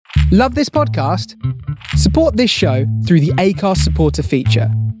Love this podcast? Support this show through the Acast supporter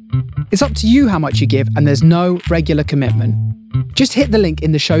feature. It's up to you how much you give, and there's no regular commitment. Just hit the link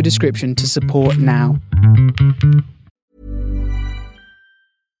in the show description to support now.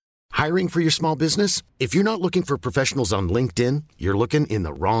 Hiring for your small business? If you're not looking for professionals on LinkedIn, you're looking in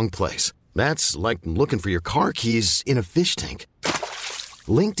the wrong place. That's like looking for your car keys in a fish tank.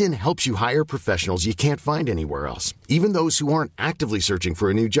 LinkedIn helps you hire professionals you can't find anywhere else, even those who aren't actively searching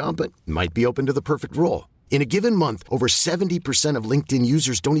for a new job but might be open to the perfect role. In a given month, over 70% of LinkedIn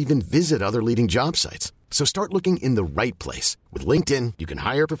users don't even visit other leading job sites. So start looking in the right place. With LinkedIn, you can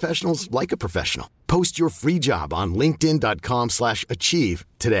hire professionals like a professional. Post your free job on linkedin.com/achieve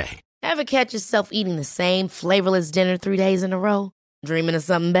today. Ever catch yourself eating the same flavorless dinner 3 days in a row? Dreaming of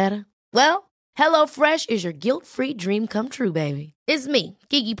something better? Well, HelloFresh is your guilt-free dream come true, baby. It's me,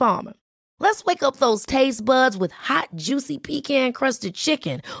 Keke Palmer. Let's wake up those taste buds with hot, juicy pecan-crusted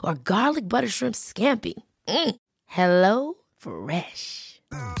chicken or garlic butter shrimp scampi. Hello Fresh.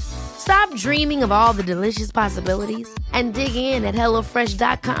 Stop dreaming of all the delicious possibilities and dig in at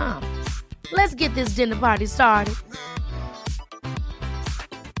HelloFresh.com. Let's get this dinner party started.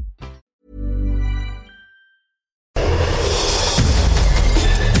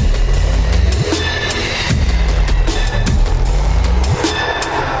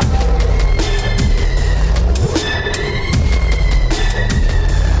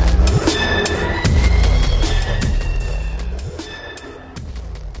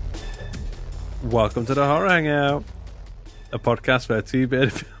 Welcome to the Horror Hangout, a podcast where two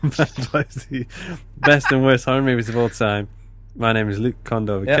bearded film fans advise the best and worst horror movies of all time. My name is Luke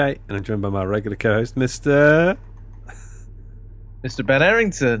Condor Kate, and I'm joined by my regular co-host, Mr. Ben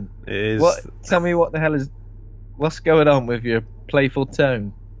Errington. Tell me what's going on with your playful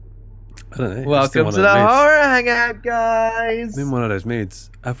tone? I don't know. Welcome to the Horror Hangout, guys. I'm in one of those moods.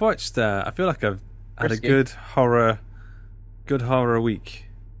 I've watched. I feel like I've had a good horror week.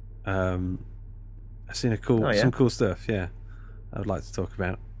 I've seen some cool stuff. Yeah, I would like to talk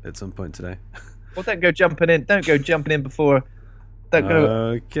about at some point today. Well, don't go jumping in. Don't go jumping in before. Don't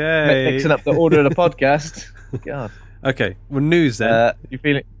go mixing up the order of the podcast. God. Okay. Well, news then. You're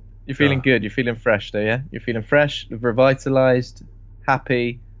feeling good. You're feeling fresh, though. Yeah, you're feeling fresh, revitalized,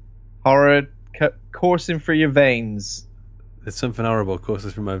 happy. Horror coursing through your veins. There's something horrible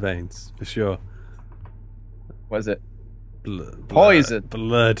courses through my veins for sure. What is it? Poison.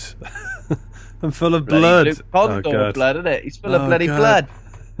 Blood. I'm full of blood. Luke Condor blood, isn't it? He's full of bloody blood.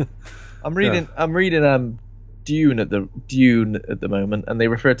 I'm reading Dune at the moment, and they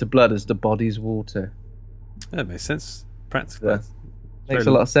refer to blood as the body's water. That makes sense. Practically. Makes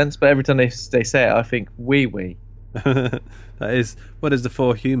a lot of sense, but every time they say it, I think wee. That is what is the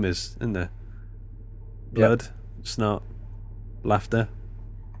four humours, isn't there? Blood, snot, laughter.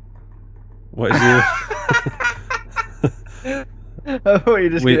 What is your I thought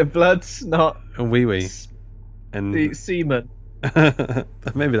you just get blood, snot, and wee, and semen.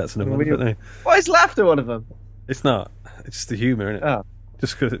 Maybe that's another one. I don't know. Why is laughter one of them? It's not. It's just the humour, isn't it? Oh.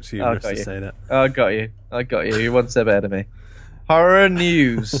 Just because it's humorous to say that. I got you. You're one step ahead of me. Horror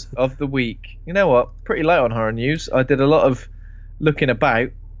news of the week. You know what? Pretty light on horror news. I did a lot of looking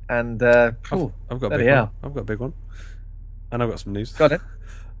about, and I've got a big one. I've got a big one, and I've got some news. Got it.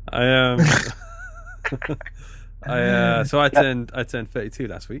 I turned 32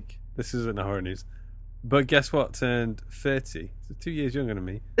 last week. This isn't a horror news, but guess what? Turned 30. So 2 years younger than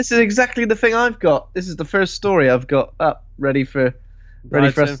me. This is exactly the thing I've got. This is the first story I've got up ready for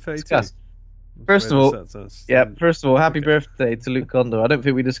us to discuss. First of all, happy birthday to Luke Condor. I don't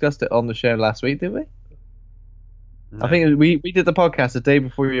think we discussed it on the show last week, did we? No. I think we did the podcast the day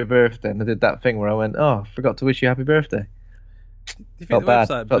before your birthday, and I did that thing where I went, "Oh, I forgot to wish you happy birthday." Do you think the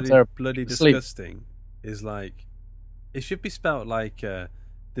website bloody disgusting is like? It should be spelt like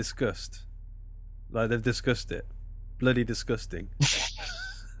disgust. Like they've discussed it. Bloody disgusting.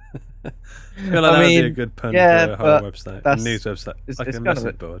 I feel like that would be a good pun for a horror website. A news website. Like a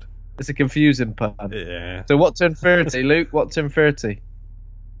message board. It's a confusing pun. Yeah. So what turned 30, Luke? What turned 30?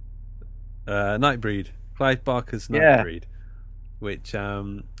 Nightbreed. Clive Barker's Nightbreed. Which I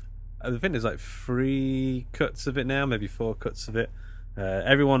think there's like 3 cuts of it now, maybe 4 cuts of it.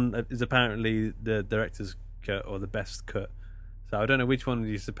 Everyone is apparently the director's cut or the best cut, so I don't know which one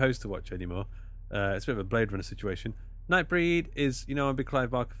you're supposed to watch anymore. It's a bit of a Blade Runner situation. Nightbreed is, I'm a big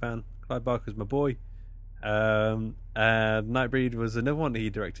Clive Barker fan. Clive Barker's my boy. Nightbreed was another one that he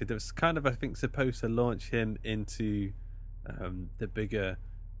directed. It was kind of, I think, supposed to launch him into the bigger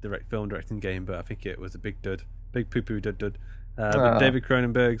film directing game, but I think it was a big dud, big poo-poo dud. But David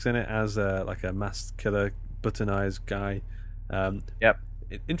Cronenberg's in it as like a masked killer, button eyes guy. Yep.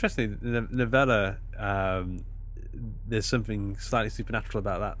 interestingly, the novella, there's something slightly supernatural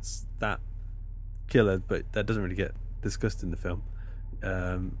about that killer, but that doesn't really get discussed in the film.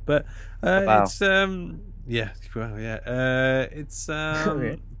 It's it's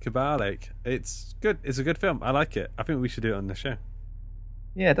Kabbalic. It's good. It's a good film. I like it. I think we should do it on the show.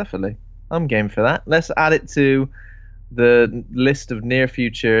 Yeah, definitely. I'm game for that. Let's add it to the list of near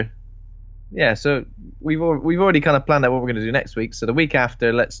future. Yeah, so we've already kind of planned out what we're going to do next week. So the week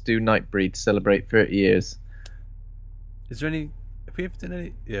after, let's do Nightbreed to celebrate 30 years. Is there any? Have we ever done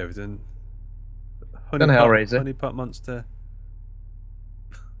any? Yeah, we've done. Hellraiser. Honeypot Monster.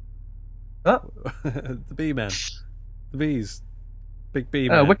 Oh. The Bee Man. The bees. Big Bee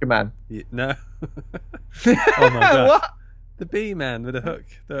Man. Oh, Wicker Man. Yeah, no. Oh my god. What? The Bee Man with a hook.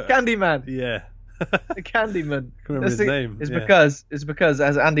 Candyman. Yeah. The Candyman. I can't remember his name. It's because,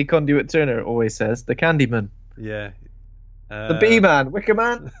 as Andy Conduit Turner always says, the Candyman. Yeah. The Bee Man, Wicker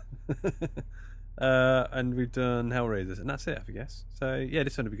Man. And we've done Hellraisers, and that's it, I guess. So yeah,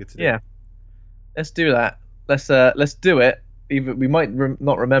 this one would be good to do. Yeah. Let's do that. Let's do it. Even we might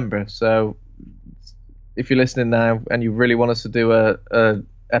not remember. So if you're listening now and you really want us to do a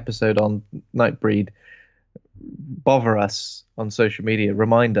episode on Nightbreed, bother us on social media.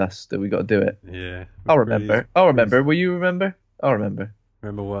 Remind us that we got to do it. Yeah. I'll remember. I'll remember. Will you remember? I'll remember.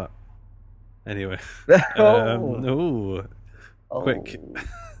 Remember what? Anyway. Oh. Quick.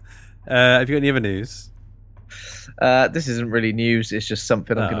 Have you got any other news? This isn't really news. It's just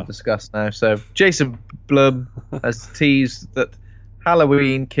something I'm going to discuss now. So Jason Blum has teased that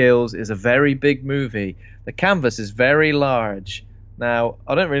Halloween Kills is a very big movie. The canvas is very large. Now,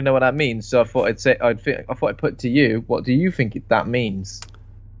 I don't really know what that means, so I thought I'd put it to you. What do you think that means?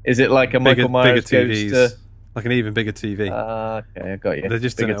 Is it like a Michael Myers bigger goes TVs, to... like an even bigger TV? Okay, I got you. They're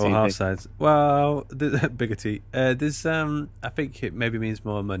just doing it all half sides. Well, bigger TV. There's I think it maybe means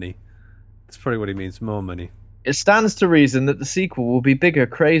more money. That's probably what it means, more money. It stands to reason that the sequel will be bigger,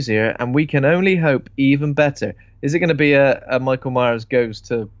 crazier, and we can only hope even better. Is it going to be a Michael Myers goes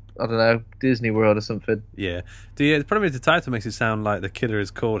to, I don't know, Disney World or something? Yeah. The problem is the title makes it sound like the killer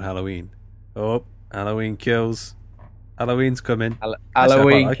is called Halloween. Oh, Halloween Kills. Halloween's coming.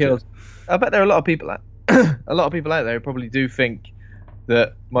 Halloween Kills. I bet there are a lot of people out there who probably do think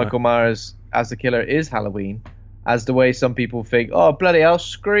that Michael Myers as the killer is Halloween, as the way some people think, oh, bloody hell,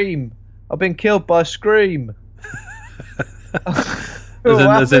 Scream. I've been killed by Scream.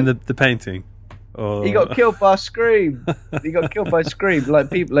 as in the painting. Or... He got killed by Scream. He got killed by Scream. Like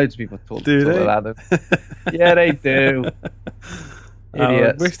loads of people talk about them. Yeah, they do.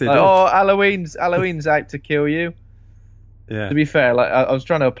 Idiots. Halloween's out to kill you. Yeah. To be fair, like I was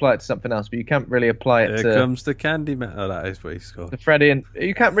trying to apply it to something else, but you can't really apply it to. Here comes the Candyman. Oh, that is what he's called. To Freddy, and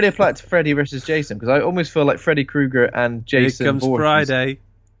you can't really apply it to Freddy versus Jason, because I almost feel like Freddy Krueger and Jason. Here comes Friday,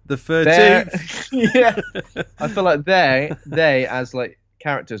 the 13th. Yeah, I feel like they as like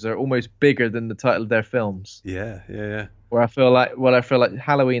characters are almost bigger than the title of their films. Yeah. Where I feel like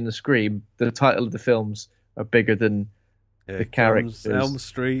Halloween the Scream, the title of the films are bigger than the characters. Elm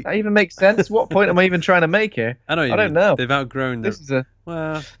Street. That even makes sense. What point am I even trying to make here? I don't know. They've outgrown. This is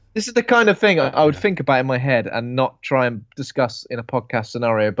the kind of thing I would think about in my head and not try and discuss in a podcast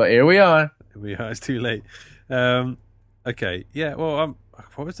scenario. But here we are. It's too late. Okay. Yeah. Well,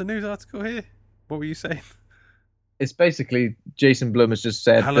 what was the news article here? What were you saying? It's basically Jason Blum has just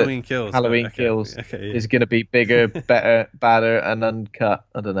said Halloween Kills. Kills is going to be bigger, better, badder, and uncut.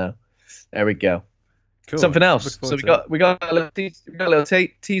 I don't know. There we go. Cool. Something else. So we got a little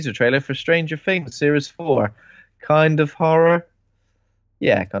teaser trailer for Stranger Things Series 4. Kind of horror.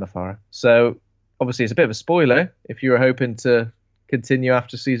 Yeah, kind of horror. So obviously it's a bit of a spoiler if you were hoping to continue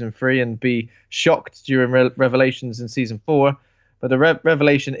after season 3 and be shocked during revelations in season 4. But the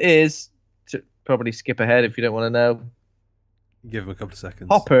revelation is, to probably skip ahead if you don't want to know. Give him a couple of seconds.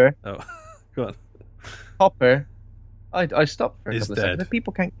 Hopper. Oh, go on. Hopper. I stopped for a couple of seconds.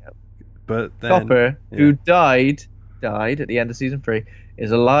 People can't get. But then, Hopper, who died at the end of season 3,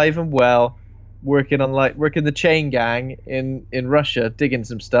 is alive and well, working the chain gang in Russia, digging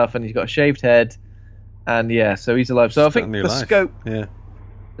some stuff, and he's got a shaved head, and so he's alive. So I think the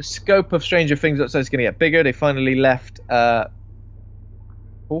scope of Stranger Things looks like it's going to get bigger. They finally left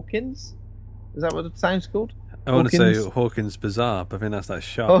Hawkins. Is that what the town's called? I want to say Hawkins Bazaar, but I think that's like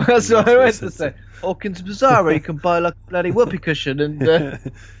sharp. Oh, that's what I meant to say. Hawkins Bazaar, where you can buy like a bloody whoopee cushion and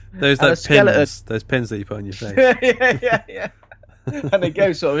those pins that you put on your face. yeah. And they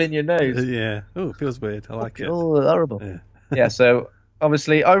go sort of in your nose. Yeah. Oh, it feels weird. I like it. Oh, horrible. Yeah. So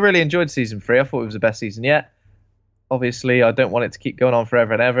obviously, I really enjoyed season 3. I thought it was the best season yet. Obviously, I don't want it to keep going on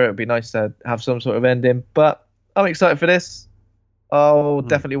forever and ever. It would be nice to have some sort of ending, but I'm excited for this. I'll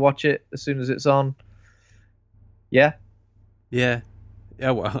definitely watch it as soon as it's on. Yeah? Yeah.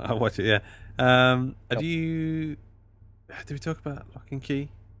 Yeah, well, I'll watch it, yeah. Did we talk about Lock and Key?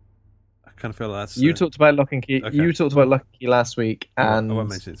 I kind of feel like that's... You talked about Lock and Key. Okay. You talked about Lock and Key last week, and I won't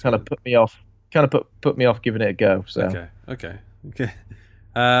mention it kind of put me off. Put me off giving it a go. So okay.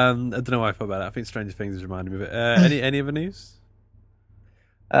 I don't know why I thought about it. I think Stranger Things is reminding me of it. Any other news?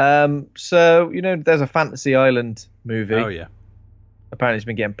 So there's a Fantasy Island movie. Oh yeah. Apparently, it's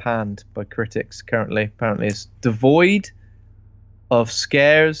been getting panned by critics. Currently, apparently, it's devoid of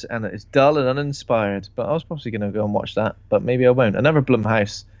scares and it's dull and uninspired. But I was probably going to go and watch that, but maybe I won't. Another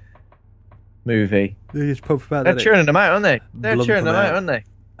Blumhouse movie. They're churning them out, aren't they? Aren't they?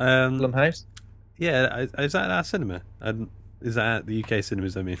 Blumhouse. Yeah, is that at our cinema? Is that at the UK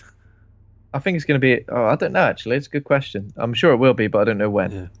cinemas? I mean, I think it's going to be. Oh, I don't know. Actually, it's a good question. I'm sure it will be, but I don't know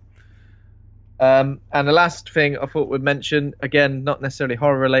when. Yeah. And the last thing I thought we'd mention, again, not necessarily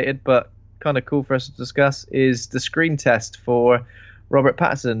horror related, but kind of cool for us to discuss, is the screen test for Robert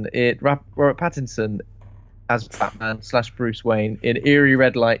Pattinson as Batman / Bruce Wayne in Eerie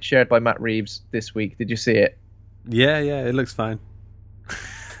Red Light, shared by Matt Reeves this week. Did you see it? Yeah, it looks fine.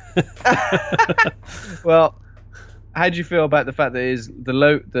 Well, how do you feel about the fact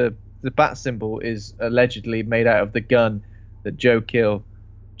that the bat symbol is allegedly made out of the gun that Joe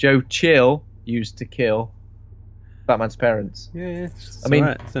Chill used to kill Batman's parents? Yeah. I mean,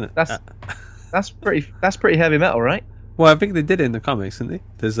 right, isn't it? That's pretty heavy metal, right? Well, I think they did it in the comics, didn't they?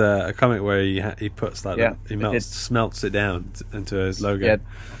 There's a comic where he puts smelts it down into his logo.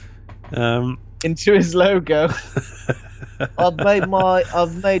 Yeah. Into his logo.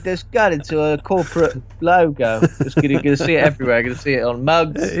 I've made this gun into a corporate logo. You're gonna see it everywhere. You're gonna see it on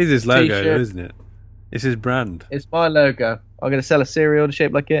mugs. It is his logo, t-shirt. isn't it? It's his brand. It's my logo. I'm gonna sell a cereal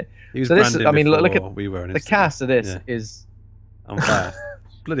shaped like it. So this is, I mean, look at the cast of this is on fire.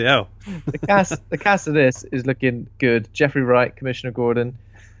 Bloody hell. The cast of this is looking good. Jeffrey Wright, Commissioner Gordon,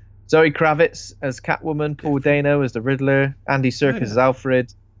 Zoe Kravitz as Catwoman, Paul Dano as the Riddler, Andy Serkis as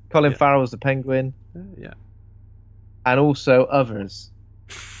Alfred, Colin Farrell as the Penguin. Yeah. And also others.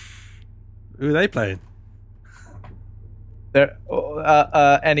 Who are they playing? They're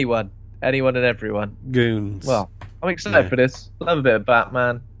anyone and everyone. Goons. Well, I'm excited for this. Love a bit of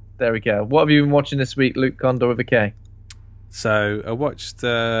Batman. There we go. What have you been watching this week, Luke Condor with a K? So I watched.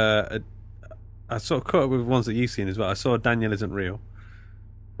 I sort of caught up with ones that you've seen as well. I saw Daniel Isn't Real,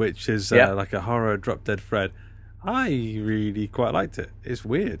 which is like a horror Drop Dead Fred. I really quite liked it. It's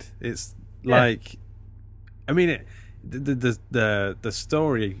weird. It's like, I mean, the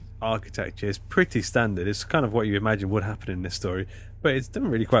story architecture is pretty standard. It's kind of what you imagine would happen in this story, but it's done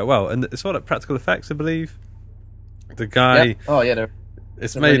really quite well. And it's all like practical effects, I believe. The guy,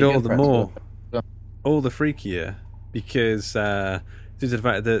 it's made really all the more, all the freakier because due to the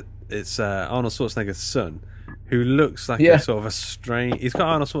fact that it's Arnold Schwarzenegger's son, who looks like a sort of a strange. He's got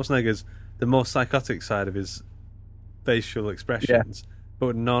Arnold Schwarzenegger's the more psychotic side of his facial expressions,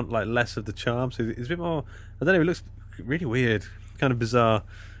 but not like less of the charm. So it's a bit more. I don't know. It looks really weird, kind of bizarre.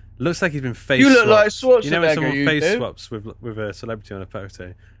 Looks like he's been face. You look swapped. like Schwarzenegger. You know when someone face swaps with a celebrity on a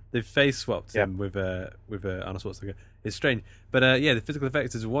photo? They've face swapped him with Arnold Schwarzenegger. It's strange, but the physical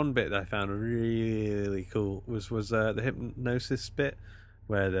effects is one bit that I found really cool. Was the hypnosis bit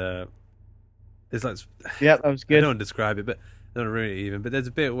where there's like that was good. I don't want to describe it, but I don't want to ruin it even. But there's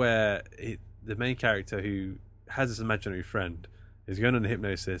a bit where the main character who has this imaginary friend is going on a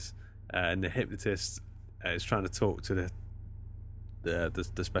hypnosis, and the hypnotist is trying to talk to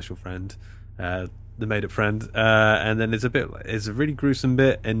the special friend, the made-up friend, and then it's a really gruesome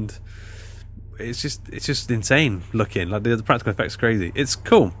bit, and it's just insane looking. Like the practical effects are crazy. It's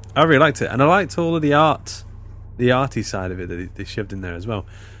cool. I really liked it, and I liked all of the arty side of it that they shoved in there as well.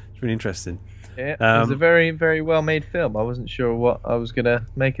 It's really interesting. Yeah, it was a very, very well made film. I wasn't sure what I was gonna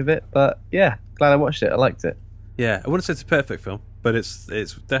make of it, but yeah, glad I watched it. I liked it. Yeah, I wouldn't say it's a perfect film, but it's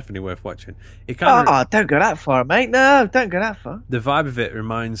definitely worth watching. It don't go that far, mate. No, don't go that far. The vibe of it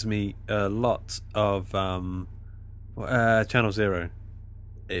reminds me a lot of Channel Zero.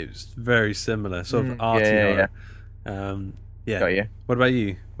 It was very similar, sort of arty horror. Got you. What about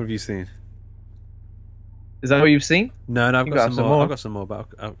you? What have you seen? Is that what you've seen? No, I've got some more. I've got some more, but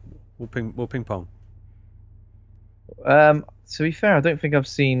we'll ping pong. To be fair, I don't think I've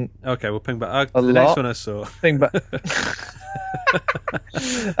seen. Okay, we'll ping back. The next one I saw. Ping back.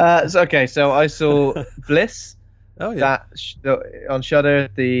 So I saw Bliss. Oh yeah. On Shudder,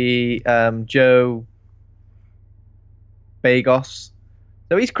 the Joe Bagos.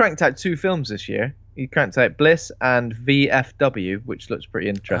 So he's cranked out 2 films this year. He cranked out Bliss and VFW, which looks pretty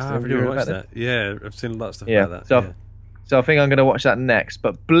interesting. I've really watched that. Yeah, I've seen a lot of stuff about that. So I think I'm going to watch that next.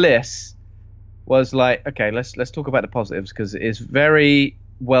 But Bliss was like, okay, let's talk about the positives, because it is very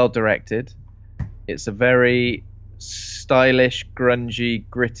well directed. It's a very stylish, grungy,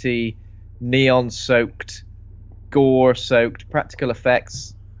 gritty, neon-soaked, gore-soaked, practical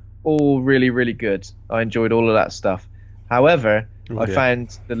effects, all really, really good. I enjoyed all of that stuff. However, I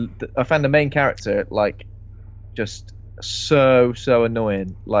found the main character like just so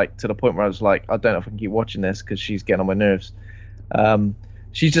annoying, like to the point where I was like, I don't know if I can keep watching this because she's getting on my nerves.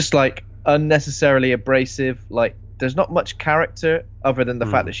 She's just like unnecessarily abrasive. Like there's not much character other than the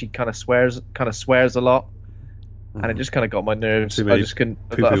fact that she kind of swears a lot, and it just kind of got my nerves. I just couldn't.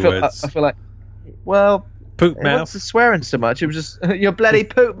 I feel like, well, poop mouth. What's the swearing so much? It was just your bloody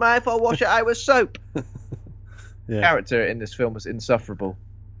poop mouth. I'll wash it out with soap. Character in this film was insufferable.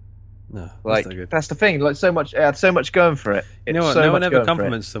 No, like that's the thing. Like so much, it had so much going for it. You know what? No one ever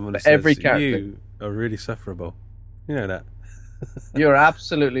compliments someone. That every character, you are really sufferable. You know that. You're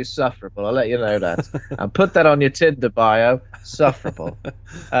absolutely sufferable. I'll let you know that. And put that on your Tinder bio. Sufferable.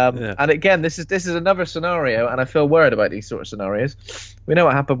 And again, this is another scenario, and I feel worried about these sort of scenarios. We know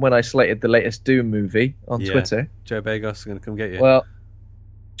what happened when I slated the latest Doom movie on Twitter. Joe Bagos is going to come get you. Well,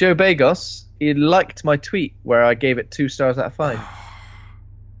 Joe Bagos, he liked my tweet where I gave it 2 stars out of 5.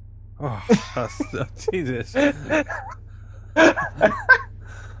 Jesus.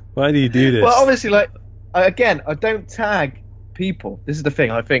 Why do you do this? Well, obviously, like, I don't tag people. This is the thing.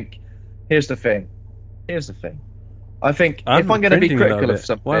 I think, here's the thing. I think if I'm going to be critical of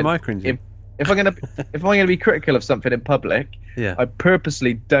something, why am I cringing? If I'm going to be critical of something in public, I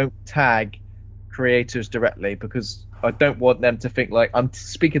purposely don't tag creators directly, because I don't want them to think like I'm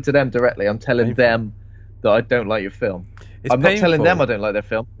speaking to them directly. I'm telling them that I don't like your film. I'm not telling them I don't like their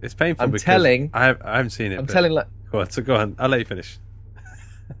film. It's painful. I haven't seen it. I'm telling like. Go on. I'll let you finish.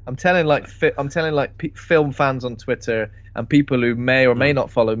 I'm telling film fans on Twitter and people who may or may not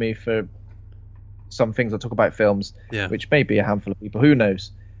follow me for some things I talk about films, which may be a handful of people. Who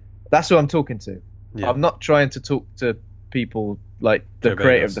knows? That's who I'm talking to. Yeah. I'm not trying to talk to people like the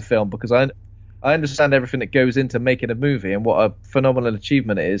creator of the film, because I understand everything that goes into making a movie and what a phenomenal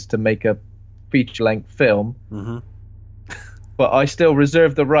achievement it is to make a feature-length film. Mm-hmm. But I still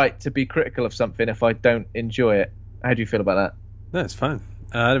reserve the right to be critical of something if I don't enjoy it. How do you feel about that? No, it's fine.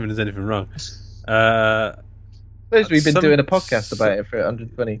 I don't think there's anything wrong. Suppose we've been doing a podcast about it for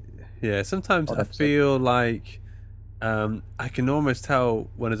 120. Yeah, sometimes I feel like I can almost tell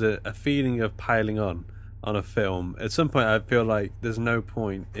when there's a feeling of piling on a film. At some point, I feel like there's no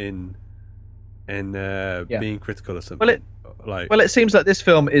point in being critical of something. Well, it seems like this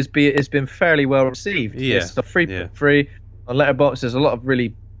film has been fairly well received. Yeah, it's a free on Letterboxd. There's a lot of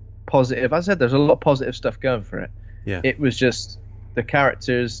really positive. As I said, there's a lot of positive stuff going for it. Yeah, it was just the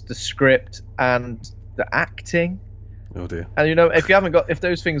characters, the script, and the acting. Oh dear! And if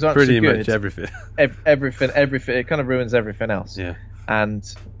those things aren't pretty so good, much everything, it kind of ruins everything else. Yeah. And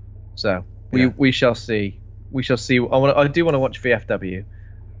so we shall see. We shall see. I do want to watch VFW,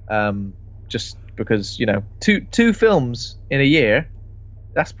 just because two films in a year,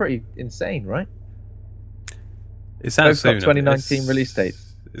 that's pretty insane, right? It's out soon. 2019 release date.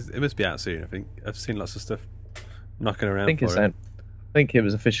 It must be out soon. I think I've seen lots of stuff knocking around. I think it's out. I think it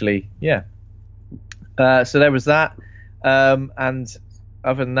was officially, so there was that, and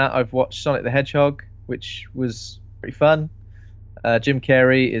other than that, I've watched Sonic the Hedgehog, which was pretty fun. Jim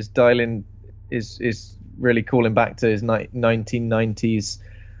Carrey is really calling back to his 1990s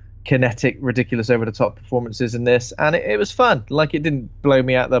kinetic, ridiculous, over-the-top performances in this, and it was fun. Like, it didn't blow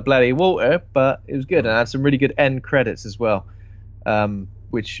me out the bloody water, but it was good, and it had some really good end credits as well,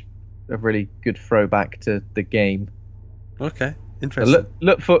 which a really good throwback to the game. Okay, interesting.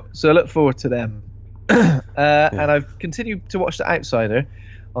 Look forward to them. And I've continued to watch The Outsider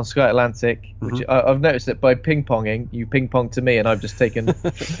on Sky Atlantic, which I've noticed that by ping-ponging, you ping-pong to me, and I've just taken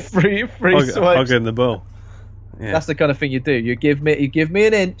free swipes. I'll get in the ball. Yeah. That's the kind of thing you do. You give me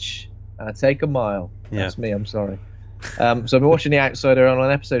an inch, and I take a mile. That's me. I'm sorry. So I've been watching The Outsider. I'm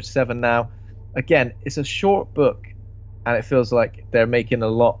on episode 7 now. Again, it's a short book, and it feels like they're making a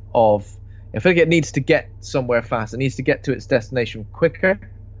lot of. I feel like it needs to get somewhere fast. It needs to get to its destination quicker.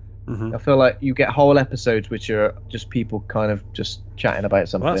 I feel like you get whole episodes which are just people kind of just chatting about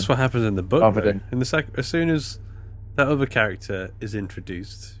something. Well, that's what happens in the book. In the as soon as that other character is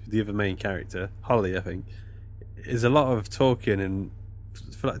introduced, the other main character, Holly, I think, is a lot of talking, and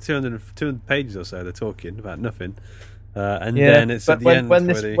for like 200 pages or so, they're talking about nothing. And then it's at the end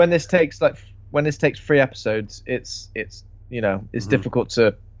when this takes 3 episodes, it's difficult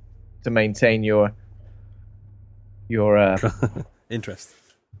to maintain your interest.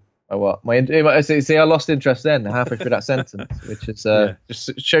 Oh, what? See, I lost interest then halfway through that sentence, which is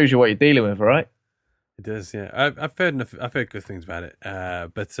just shows you what you're dealing with, all right? It does, yeah. I've heard good things about it,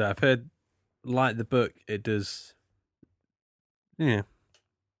 but I've heard, like the book, it does. Yeah,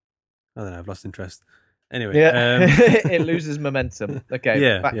 I don't know. I've lost interest. Anyway, it loses momentum.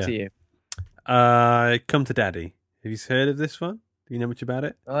 Okay, back to you. Come to Daddy. Have you heard of this one? Do you know much about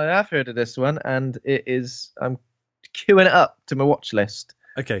it? I have heard of this one, and it is. I'm queuing it up to my watch list.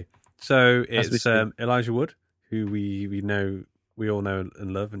 Okay, so it's Elijah Wood, who we all know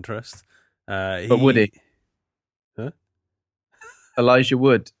and love and trust. But would he? Huh? Elijah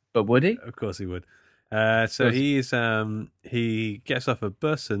Wood, but would he? Of course he would. So he gets off a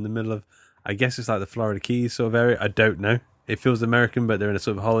bus in the middle of, I guess it's like the Florida Keys sort of area. I don't know. It feels American, but they're in a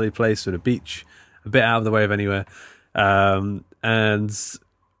sort of holiday place or a beach, a bit out of the way of anywhere. And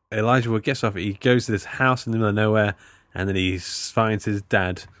Elijah Wood gets off. He goes to this house in the middle of nowhere, and then he finds his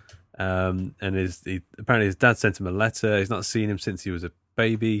dad. And apparently his dad sent him a letter. He's not seen him since he was a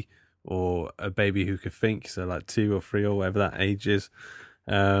baby, or a baby who could think, so like 2 or 3 or whatever that age is.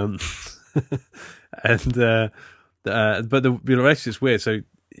 But the relationship's weird. So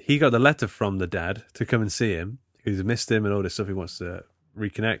he got the letter from the dad to come and see him, because he missed him and all this stuff. He wants to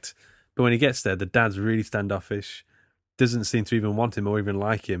reconnect. But when he gets there, the dad's really standoffish, doesn't seem to even want him or even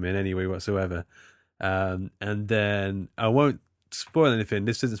like him in any way whatsoever. And then, I won't spoil anything.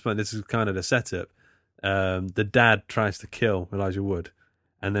 This isn't spoiling. This is kind of the setup. The dad tries to kill Elijah Wood.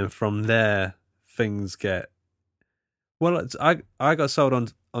 And then from there, things get... Well, I got sold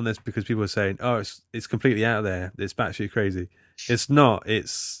on this because people were saying, "Oh, it's completely out there. It's batshit crazy." It's not.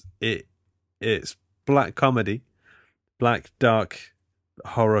 It's black comedy, black dark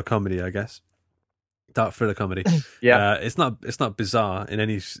horror comedy, I guess, dark thriller comedy. Yeah. It's not bizarre in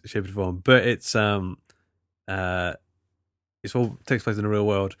any shape or form, but it's all takes place in the real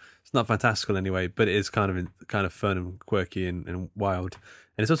world. It's not fantastical anyway, but it is kind of fun and quirky and wild.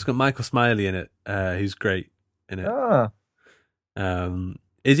 And it's also got Michael Smiley in it, who's great in it.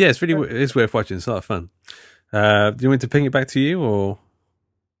 It's worth watching. It's a lot of fun. Do you want me to ping it back to you, or?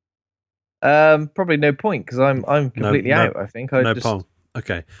 Probably no point, because I'm completely out. I think.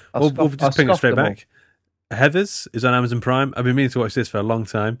 Okay. We'll just ping it straight back. Heathers is on Amazon Prime. I've been meaning to watch this for a long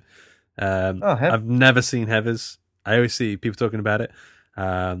time. I've never seen Heathers. I always see people talking about it.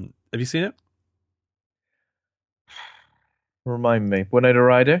 Have you seen it? Remind me. Winona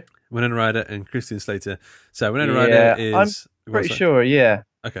Ryder and Christian Slater. So Winona Ryder is... I'm pretty sure, yeah.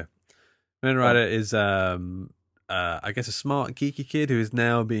 Okay. Winona Ryder is, I guess, a smart, geeky kid who is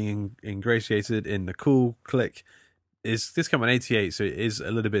now being ingratiated in the cool clique. This came on 88, so it is a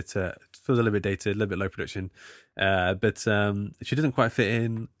little bit... feels a little bit dated, a little bit low production. But she doesn't quite fit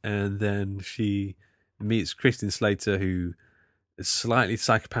in, and then she meets Christian Slater, who is slightly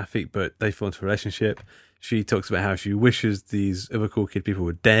psychopathic, but they fall into a relationship. She talks about how she wishes these other cool kid people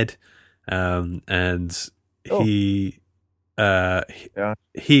were dead, and he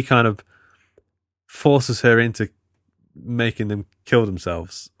kind of forces her into making them kill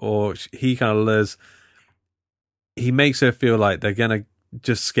themselves, or he kind of lures. He makes her feel like they're gonna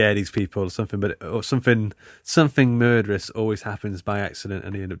just scare these people or something, or something murderous always happens by accident,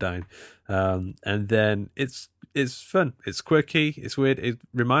 and they end up dying. And then it's fun, it's quirky, it's weird. It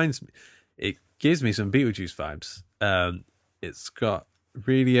gives me some Beetlejuice vibes. It's got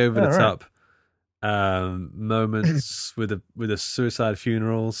really over the top moments with the suicide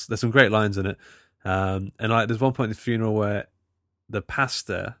funerals. There's some great lines in it. And like there's one point in the funeral where the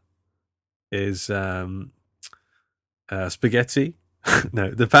pastor is spaghetti. No,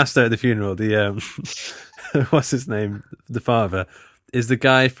 the pastor at the funeral, the what's his name? The father is the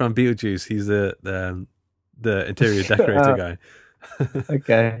guy from Beetlejuice. He's the interior decorator guy.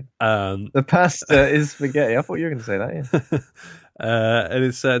 Okay. The pastor is spaghetti. I thought you were going to say that. Yeah. And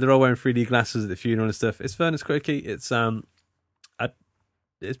it's they're all wearing 3D glasses at the funeral and stuff. It's fun. It's quirky. It's pretty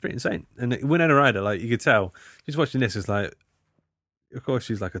insane. And Winona Ryder, like you could tell, she's watching this. It's like, of course,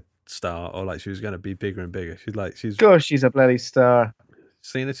 she's like a star, or like she was going to be bigger and bigger. She's. Of course, she's a bloody star.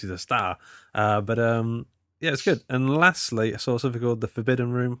 Seeing that she's a star, but yeah, it's good. And lastly, I saw something called The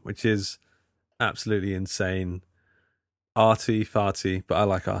Forbidden Room, which is absolutely insane. Arty farty, but I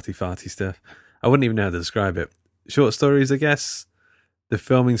like arty farty stuff. I wouldn't even know how to describe it. Short stories, I guess. The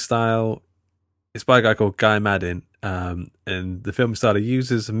filming style, it's by a guy called Guy Maddin, and the filming style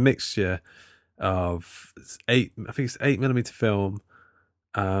uses a mixture of 8mm film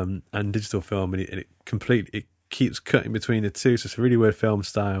and digital film, and it keeps cutting between the two. So it's a really weird film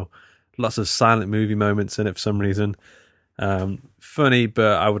style. Lots of silent movie moments in it for some reason. Funny,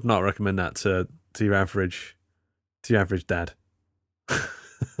 but I would not recommend that to your average dad.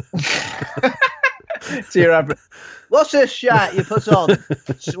 To your average. What's this shit you put on?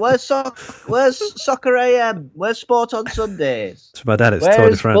 Where's Soccer AM? Where's Sport on Sundays? To my dad, it's Tour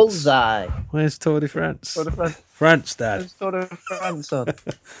de France. Bullseye? Where's Tour de France? Tour de France. France, Dad. Where's Tour de France on?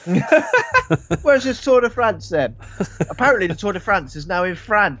 Where's this Tour de France then? Apparently the Tour de France is now in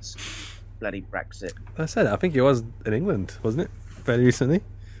France. Bloody Brexit. I said it. I think it was in England, wasn't it? Fairly recently.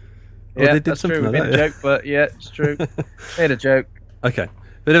 Or they did that's something true. We made a joke, but yeah, it's true. Made a joke. Okay.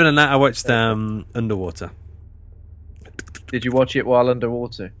 But other than that, I watched Underwater. Did you watch it while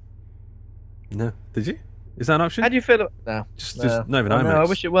underwater? No. Did you? Is that an option? How do you feel? No. Just not even IMAX. No, I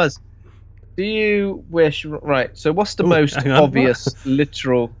wish it was. Do you wish... Right, so what's the most obvious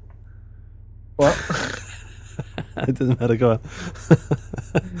literal... What? It doesn't matter, go on.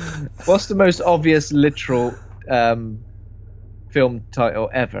 What's the most obvious literal film title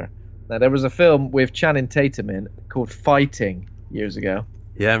ever? Now, there was a film with Channing Tatum in called Fighting years ago.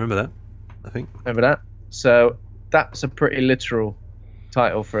 Yeah, I remember that, I think. Remember that? So that's a pretty literal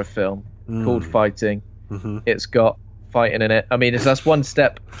title for a film called Fighting. Mm-hmm. It's got fighting in it. I mean, that's one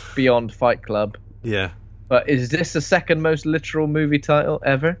step beyond Fight Club. Yeah. But is this the second most literal movie title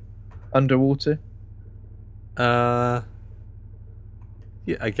ever? Underwater? Yeah,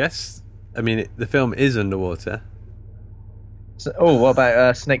 I guess. I mean, the film is underwater. So, what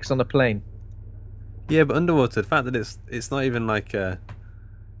about Snakes on a Plane? Yeah, but underwater, the fact that it's not even like...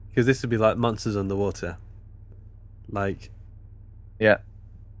 Because this would be like Monsters Underwater. Like... Yeah.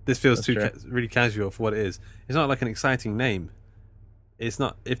 This feels really casual for what it is. It's not like an exciting name. It's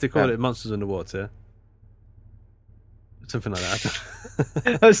not... If they call it Monsters Underwater... Something like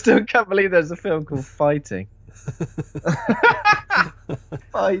that. I still can't believe there's a film called Fighting.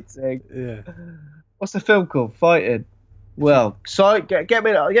 Fighting. Yeah. What's the film called? Fighting. Well, sorry, get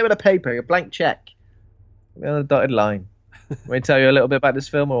me the paper, a blank check. Get me on the dotted line. Want me to tell you a little bit about this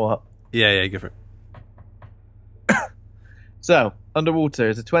film or what? Yeah, go for it. So, Underwater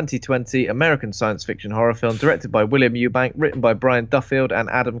is a 2020 American science fiction horror film directed by William Eubank, written by Brian Duffield and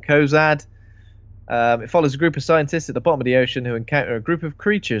Adam Kozad. It follows a group of scientists at the bottom of the ocean who encounter a group of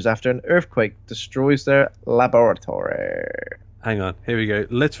creatures after an earthquake destroys their laboratory. Hang on, here we go.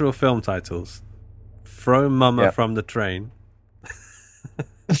 Literal film titles. Throw Mama from the Train.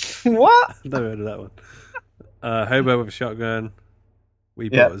 What? Never heard of that one. Hobo with a Shotgun. We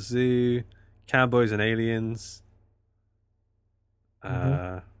Bought a Zoo. Cowboys and Aliens.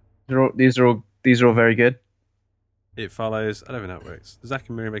 These are all very good. It Follows. I don't even know how it works. Does Zack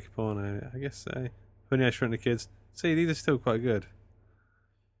and Miri make a porno? I guess so. Honey, I Shrunk the Kids. See, these are still quite good.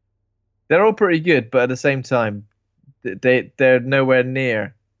 They're all pretty good, but at the same time, they're nowhere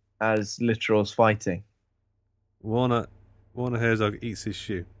near as literal as Fighting. Warner Herzog eats his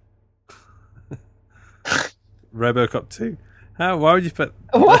shoe. RoboCop 2. Why would you put...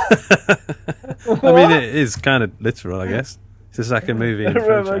 What? I mean, it is kind of literal, I guess. It's a second movie in the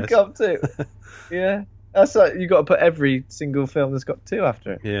franchise. RoboCop 2. Yeah. That's like, you got to put every single film that's got 2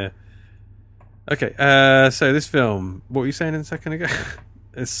 after it. Yeah. Okay, so this film, what were you saying a second ago?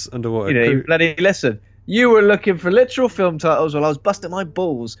 It's underwater. You bloody listen. You were looking for literal film titles while I was busting my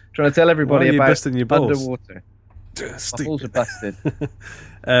balls trying to tell everybody about busting your balls? Underwater. My balls are busted.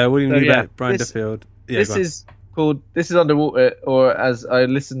 William Eubank, Brian Duffield. Yeah, this is Underwater, or as I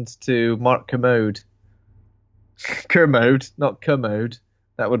listened to Mark Kermode, not Kermode.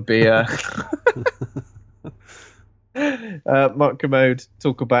 That would be Mark Kermode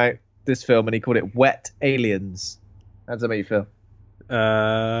talk about this film, and he called it Wet Aliens. How does that make you feel?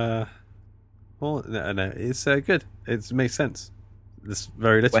 Well, no, it's good. It makes sense. It's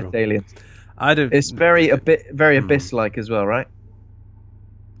very literal. Wet Aliens. It's very Abyss-like as well, right?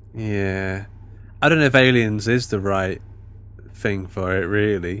 Yeah, I don't know if Aliens is the right thing for it,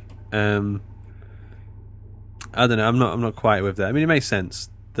 really. I don't know. I'm not quite with that. I mean, it makes sense.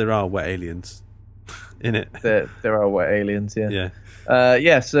 There are wet aliens in it. There are wet aliens. Yeah.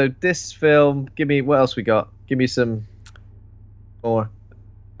 Yeah. So this film. Give me what else we got. Give me some more.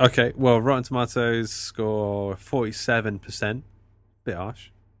 Okay. Well, Rotten Tomatoes score 47%. Bit harsh.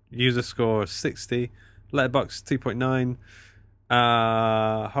 User score 60. Letterboxd 2.9.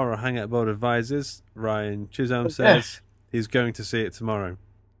 Horror Hangout Board Advisors. Ryan Chisholm says he's going to see it tomorrow.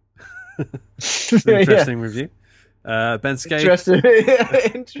 It's an interesting review. Ben Scaife.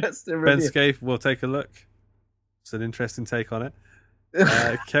 Interesting review. Ben Scaife will take a look. It's an interesting take on it.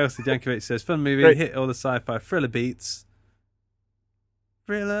 Kelsey Jankovic says fun movie, hit all the sci-fi thriller beats.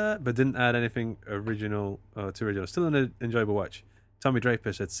 Thriller, but didn't add anything original to original. Still an enjoyable watch. Tommy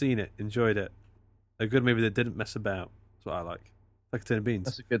Draper said seen it, enjoyed it. A good movie that didn't mess about. That's what I like. Like a tin of beans.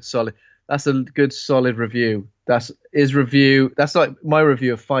 That's a good solid review. That's like my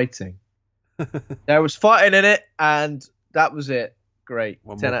review of fighting. There was fighting in it, and that was it. Great.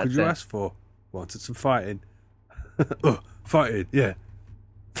 What 10 more out could of you 10. ask for? Wanted some fighting. Fighting, yeah.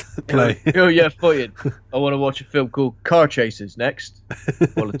 Play. Oh yeah, fighting. I want to watch a film called Car Chasers next.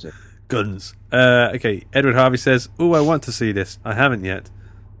 Quality. Guns. Okay, Edward Harvey says, "Oh, I want to see this. I haven't yet."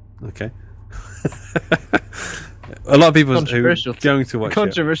 Okay. A lot of people who are going to watch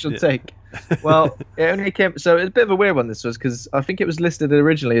controversial take. Well, it only came. So it's a bit of a weird one. This was because I think it was listed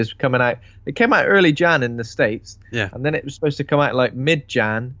originally as coming out. It came out early Jan in the States. Yeah. And then it was supposed to come out like mid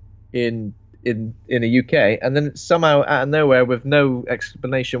Jan in the UK, and then somehow out of nowhere, with no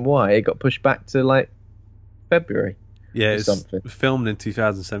explanation why, it got pushed back to like February. Yeah, it's filmed in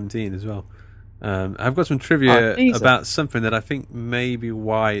 2017 as well. I've got some trivia about something that I think may be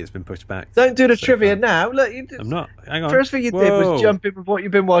why it's been pushed back. Don't do the trivia now. Look, I'm not. Hang on. First thing you did was jump in with what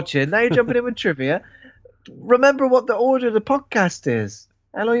you've been watching. Now you're jumping in with trivia. Remember what the order of the podcast is.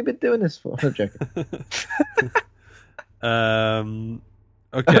 How long have you been doing this for? I'm joking.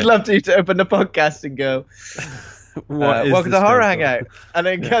 Okay. I'd love you to open the podcast and go, welcome to Horror Hangout. And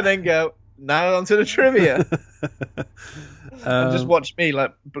then go, now on to the trivia. And just watch me,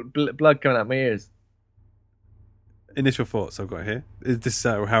 like, blood coming out my ears. Initial thoughts I've got here. This is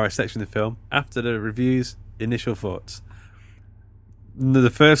how I section the film. After the reviews, initial thoughts. The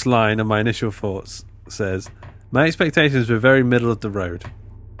first line of my initial thoughts says, "My expectations were very middle of the road.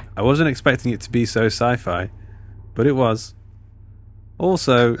 I wasn't expecting it to be so sci-fi, but it was.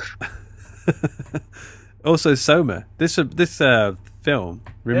 Also, Soma. This film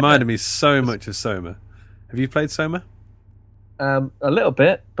reminded me so much of Soma. Have you played Soma? A little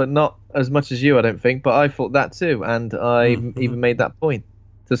bit, but not as much as you, I don't think. But I thought that too, and I even made that point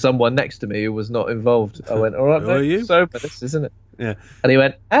to someone next to me who was not involved. I went, "All right, Who are you? Soma, this isn't it?" Yeah. And he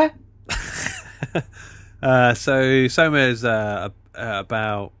went, "Eh." So Soma is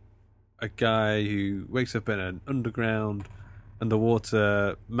about a guy who wakes up in an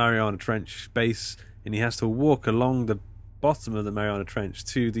underwater Mariana Trench base, and he has to walk along the bottom of the Mariana Trench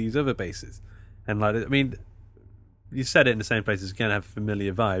to these other bases. And like, I mean, you said it in the same place, it's going to have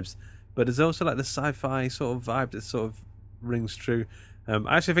familiar vibes, but there's also like the sci-fi sort of vibe that sort of rings true.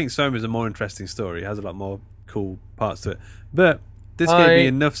 I actually think Soma is a more interesting story. It has a lot more cool parts to it, but this gave me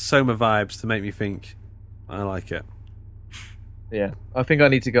enough Soma vibes to make me think I like it. Yeah, I think I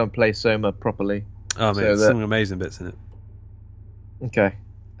need to go and play Soma properly. Oh man, there's some amazing bits in it. Okay.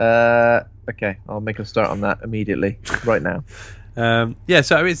 Okay, I'll make a start on that immediately, right now. Yeah,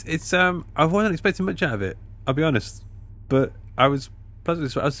 so it's I wasn't expecting much out of it, I'll be honest, but I was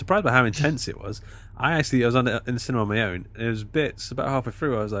surprised by how intense it was. I was in the cinema on my own, and there was bits about halfway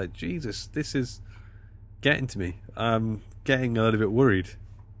through I was like, Jesus, this is getting to me. I'm getting a little bit worried.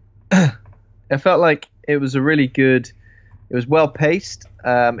 I felt like it was a really good. It was well paced.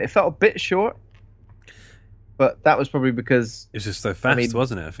 It felt a bit short, but that was probably because it was just so fast,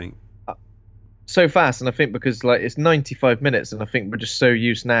 wasn't it? I think so fast, and I think because like it's 95 minutes, and I think we're just so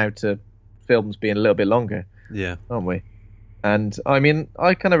used now to films being a little bit longer. Yeah, aren't we? And I mean,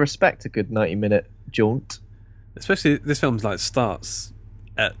 I kind of respect a good 90-minute jaunt. Especially this film's like starts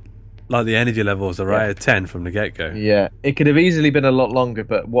at like the energy levels are right at 10 from the get go. Yeah, it could have easily been a lot longer,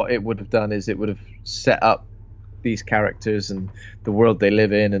 but what it would have done is it would have set up these characters and the world they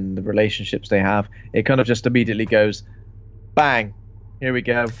live in and the relationships they have. It kind of just immediately goes, bang, here we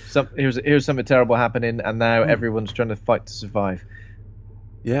go. Here's something terrible happening, and now everyone's trying to fight to survive.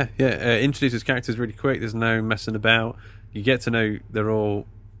 Yeah. Introduces characters really quick. There's no messing about. You get to know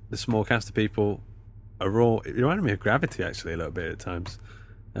the small cast of people are all. It reminded me of Gravity actually a little bit at times.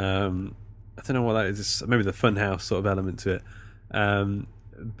 I don't know what that is. It's maybe the Funhouse sort of element to it.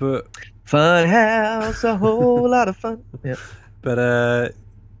 But Funhouse, a whole lot of fun. Yeah. But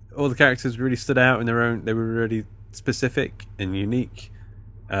all the characters really stood out in their own. They were really specific and unique.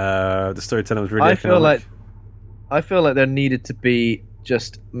 The storytelling was really economic. I feel like there needed to be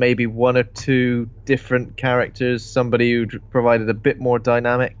just maybe one or two different characters, somebody who provided a bit more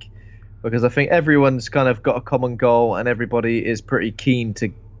dynamic, because I think everyone's kind of got a common goal and everybody is pretty keen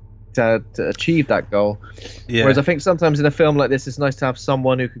to achieve that goal. Yeah. Whereas I think sometimes in a film like this, it's nice to have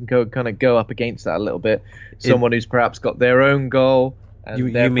someone who can go up against that a little bit. Someone who's perhaps got their own goal. And you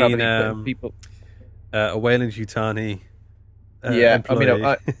mean people? A Weyland-Yutani.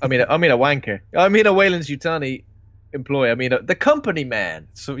 Employee. I mean a wanker. I mean a Weyland-Yutani employee. I mean the company man.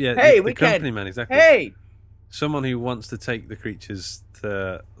 So yeah, hey, the company man, exactly. Hey, someone who wants to take the creatures,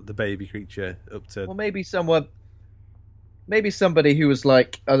 to the baby creature, up to. Well, maybe somebody who was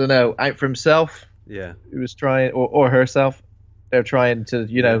like, I don't know, out for himself. Yeah. Who was trying, or herself, they're trying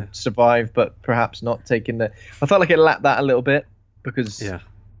to, survive, but perhaps not taking the. I felt like it lacked that a little bit because,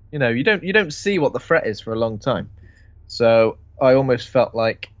 you don't see what the threat is for a long time. So I almost felt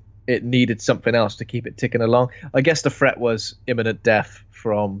like it needed something else to keep it ticking along. I guess the threat was imminent death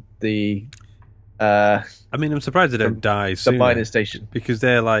from the. I mean, I'm surprised they don't die sooner. The mining station, because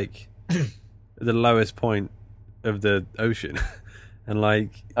they're like the lowest point of the ocean, and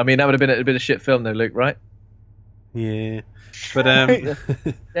like. I mean, that would have been a bit of shit film, though, Luke, right? Yeah, but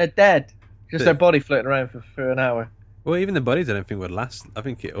they're dead. Just their body floating around for an hour. Well, even the bodies, I don't think would last. I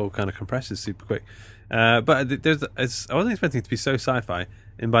think it all kind of compresses super quick. But I wasn't expecting it to be so sci-fi,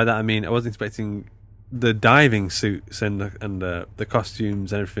 and by that I mean I wasn't expecting the diving suits and the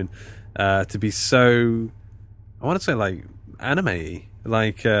costumes and everything to be so. I want to say like anime-y.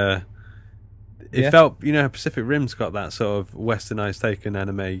 Like it felt, Pacific Rim's got that sort of westernized take on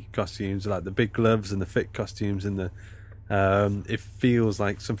anime costumes, like the big gloves and the thick costumes, and the it feels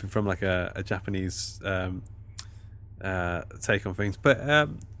like something from like a Japanese take on things. But I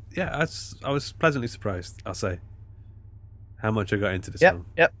was pleasantly surprised, I'll say, how much I got into this film.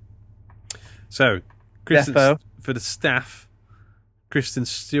 Yep. So, for the staff, Kristen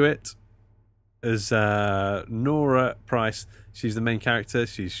Stewart as Nora Price. She's the main character.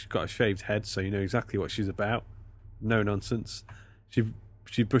 She's got a shaved head, so you know exactly what she's about. No nonsense. She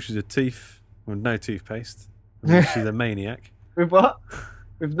brushes her teeth with no toothpaste. I mean, she's a maniac. With what?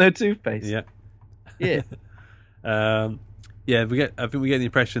 With no toothpaste? Yeah. Yeah. I think we get the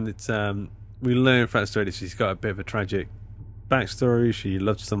impression that we learn throughout the story that she's got a bit of a tragic backstory. She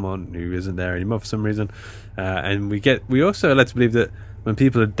loves someone who isn't there anymore for some reason, and we also are led to believe that when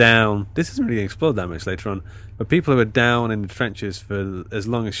people are down, this isn't really explored that much later on, but people who are down in the trenches for as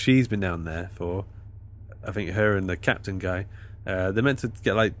long as she's been down there for, I think her and the captain guy, they're meant to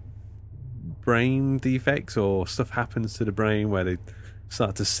get like brain defects or stuff happens to the brain where they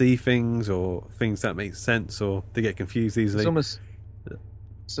start to see things or things that make sense, or they get confused easily. It's almost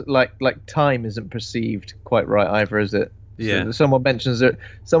like time isn't perceived quite right either, is it? Yeah. So someone mentions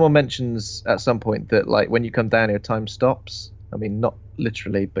at some point that like when you come down here, time stops. I mean, not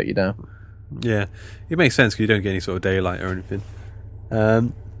literally, but Yeah, it makes sense because you don't get any sort of daylight or anything.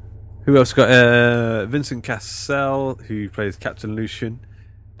 Who else got? Vincent Cassel, who plays Captain Lucian,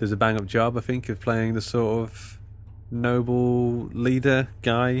 does a bang-up job, I think, of playing the sort of noble leader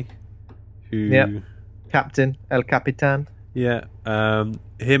guy who Captain El Capitan.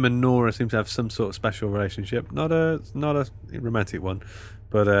 Him and Nora seem to have some sort of special relationship, not a romantic one,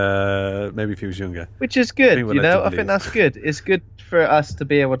 but maybe if he was younger, which is good. I think that's good. It's good for us to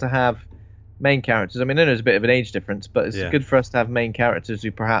be able to have main characters. I mean, I know there's a bit of an age difference, but it's good for us to have main characters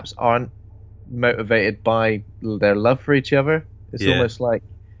who perhaps aren't motivated by their love for each other. It's almost like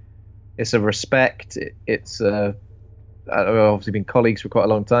it's a respect. It's obviously been colleagues for quite a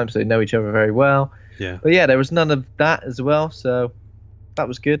long time, so they know each other very well. Yeah. But there was none of that as well, so that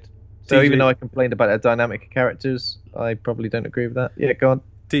was good. So even though I complained about the dynamic of characters, I probably don't agree with that. Yeah, go on.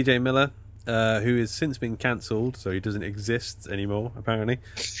 TJ Miller, who has since been cancelled, so he doesn't exist anymore, apparently.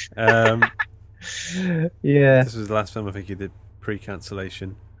 This was the last film I think he did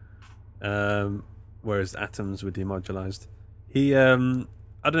pre-cancellation, whereas Atoms were demodularized. He, I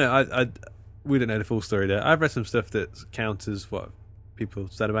don't know, we don't know the full story there. I've read some stuff that counters what people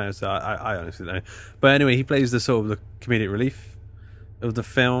said about him, so I honestly don't know. But anyway, he plays the sort of the comedic relief of the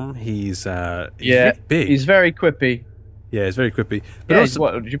film. He's really big. He's very quippy. Yeah, it's very quippy. But also,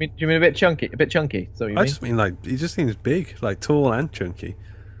 what do you mean? A bit chunky? A bit chunky? Is that what you mean? I just mean like he just seems big, like tall and chunky.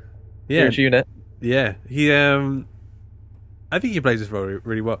 Yeah, huge unit. Yeah, he. I think he plays this role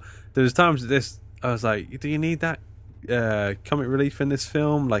really well. There's times that this, I was like, do you need that comic relief in this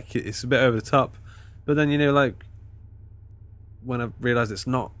film? Like it's a bit over the top, but then like when I realised it's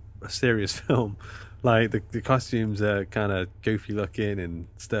not a serious film, like the costumes are kind of goofy looking and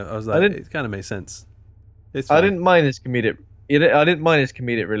stuff. I was like, it kind of makes sense. I didn't mind his comedic. I didn't mind his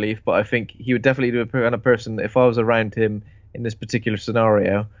comedic relief, but I think he would definitely do a kind of person that if I was around him in this particular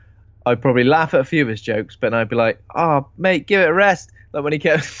scenario, I'd probably laugh at a few of his jokes, but then I'd be like, "Oh, mate, give it a rest." Like when he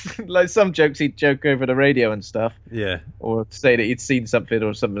kept, like some jokes he'd joke over the radio and stuff. Yeah. Or say that he'd seen something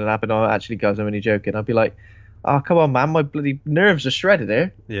or something that happened. Oh, actually, guys, I'm only joking. I'd be like, "Oh, come on, man, my bloody nerves are shredded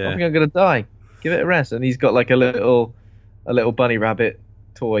here. Yeah. I think I'm gonna die. Give it a rest." And he's got like a little bunny rabbit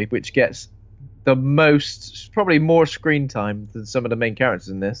toy, which gets the most, probably more screen time than some of the main characters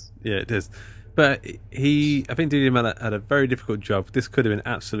in this. Yeah, it is. But I think DJ Miller had a very difficult job. This could have been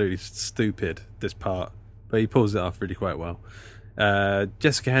absolutely stupid, this part, but he pulls it off really quite well.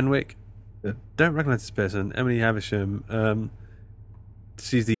 Jessica Henwick, don't recognise this person. Emily Havisham,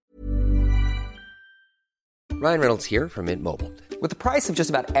 she's the... Ryan Reynolds here from Mint Mobile. With the price of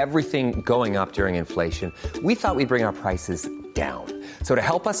just about everything going up during inflation, we thought we'd bring our prices down. So to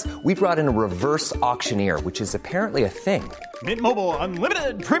help us, we brought in a reverse auctioneer, which is apparently a thing. Mint Mobile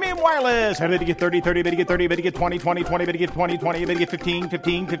Unlimited Premium Wireless. How to get 30, 30, bit to get 30, bit to get 20, 20, 20, bit to get 20, 20, bit to get 15,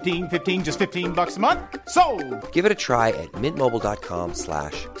 15, 15, 15, just $15 a month? Sold! Give it a try at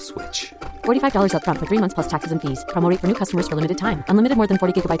mintmobile.com/switch. $45 up front for 3 months plus taxes and fees. Promo rate for new customers for limited time. Unlimited more than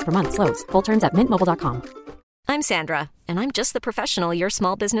 40 gigabytes per month. Slows full terms at mintmobile.com. I'm Sandra, and I'm just the professional your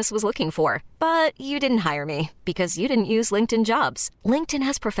small business was looking for. But you didn't hire me because you didn't use LinkedIn Jobs. LinkedIn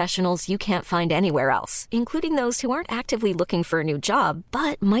has professionals you can't find anywhere else, including those who aren't actively looking for a new job,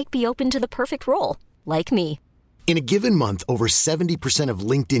 but might be open to the perfect role, like me. In a given month, over 70% of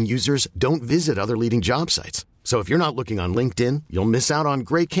LinkedIn users don't visit other leading job sites. So if you're not looking on LinkedIn, you'll miss out on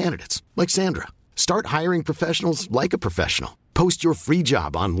great candidates like Sandra. Start hiring professionals like a professional. Post your free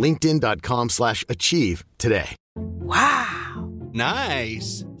job on linkedin.com/achieve today. Wow.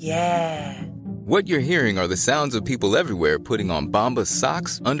 Nice. Yeah. What you're hearing are the sounds of people everywhere putting on Bombas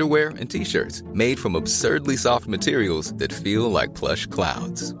socks, underwear, and T-shirts made from absurdly soft materials that feel like plush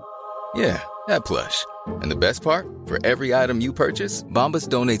clouds. Yeah, that plush. And the best part? For every item you purchase, Bombas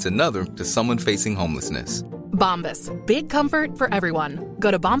donates another to someone facing homelessness. Bombas. Big comfort for everyone.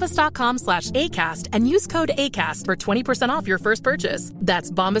 Go to bombas.com/ACAST and use code ACAST for 20% off your first purchase. That's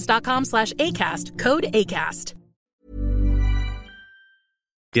bombas.com/ACAST. Code ACAST.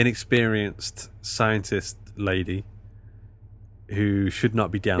 Inexperienced scientist lady who should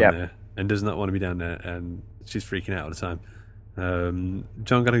not be down there and does not want to be down there, and she's freaking out all the time.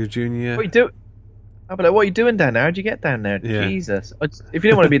 John Gallagher Jr. What are you doing? I'll be like, what are you doing down there? How'd you get down there? Yeah. Jesus. If you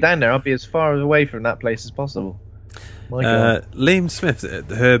didn't want to be down there, I'd be as far away from that place as possible. My God. Liam Smith,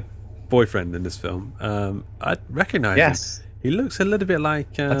 her boyfriend in this film, I recognise him. He looks a little bit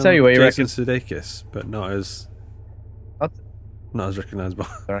like I'll tell you what Jason Sudeikis, but not as recognisable.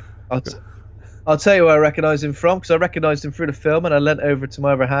 I'll tell you where I recognise him from, because I recognised him through the film, and I leant over to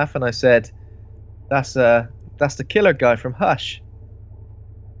my other half and I said, that's the killer guy from Hush.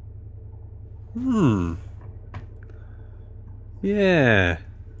 Yeah.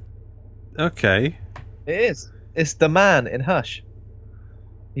 Okay. It is. It's the man in Hush.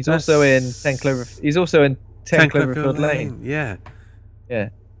 He's also in 10 Cloverfield Lane. Yeah. Yeah.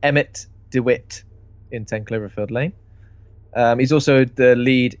 Emmett DeWitt in 10 Cloverfield Lane. He's also the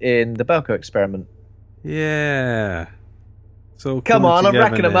lead in the Belko Experiment. Yeah. So come on, I'm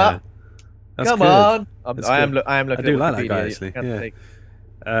racking them up. That's come good. on. I am looking I do like that guy, actually. Yeah.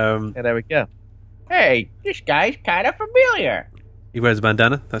 Yeah, there we go. Hey, this guy's kind of familiar. He wears a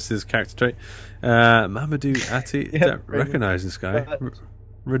bandana. That's his character trait. Mamadou Ati. Yeah, Don't recognise this guy.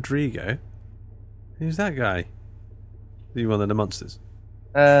 Rodrigo. Who's that guy? The one of the monsters.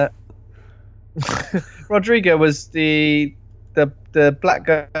 Rodrigo was the black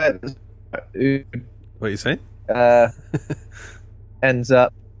guy who. What are you saying? Ends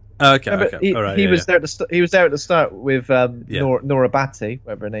up. Okay. All right. He was there at the start with Nora Batty,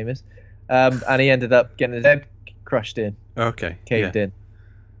 whatever her name is, and he ended up getting his head crushed in. Okay. Caved in.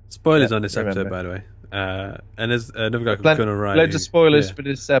 Spoilers on this episode, by the way. And there's another guy called Gunnar Riley. Loads of spoilers for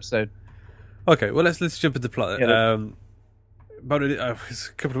this episode. Okay, well let's jump into the plot. But it's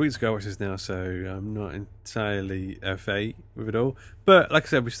a couple of weeks ago I watched this now, so I'm not entirely au fait with it all. But like I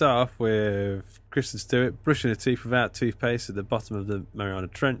said, we start off with Kristen Stewart brushing her teeth without toothpaste at the bottom of the Mariana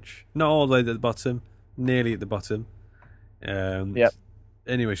Trench. Not all the way at the bottom, nearly at the bottom.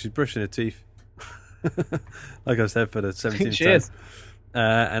 Anyway, she's brushing her teeth. Like I said, for the 17th time.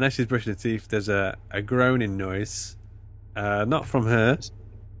 And as she's brushing her teeth, there's a groaning noise. Not from her.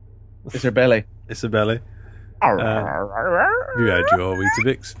 It's her belly. It's her belly. You had your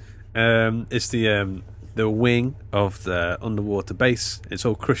Weetabix. It's the wing of the underwater base. It's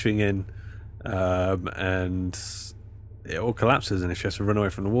all crushing in, and it all collapses, and she has to run away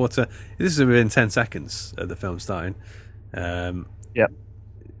from the water. This is within 10 seconds of the film starting.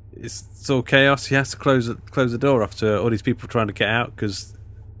 It's all chaos. She has to close the door after all these people trying to get out, because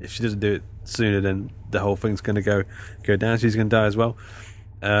if she doesn't do it sooner, then the whole thing's going to go down. She's going to die as well.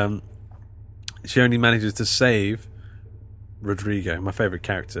 She only manages to save Rodrigo, my favourite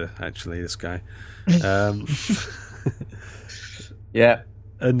character, actually, this guy. Yeah.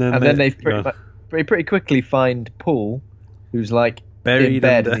 And then they pretty quickly find Paul, who's like buried in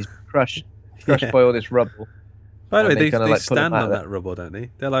bed and he's crushed by all this rubble. By the way, they stand on that rubble, don't they?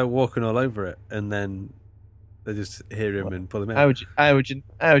 They're like walking all over it, and then they just hear him and pull him out. How would you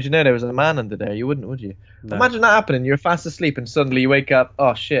know there was a man under there? You wouldn't, would you? No. Imagine that happening. You're fast asleep and suddenly you wake up.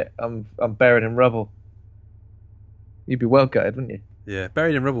 Oh shit! I'm buried in rubble. You'd be well gutted, wouldn't you? Yeah,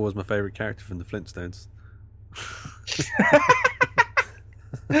 Buried in Rubble was my favourite character from the Flintstones.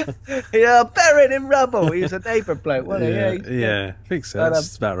 Yeah, buried in rubble. He was a neighbour bloke, wasn't he? Yeah, I think so.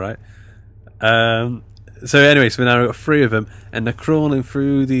 That's about right. So anyway, so now we've got 3 of them, and they're crawling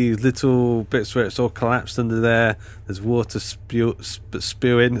through these little bits where it's all collapsed under there. There's water spewing.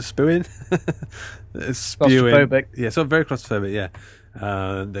 It's spewing. Claustrophobic. Yeah, it's all very claustrophobic. Yeah,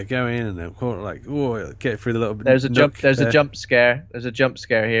 they're going and they're like, oh, get through the little. There's a jump scare. There's a jump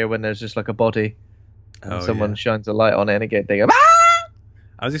scare here when there's just like a body, and someone shines a light on it, and they go. Ah!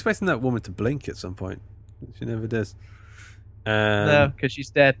 I was expecting that woman to blink at some point. She never does. No, because she's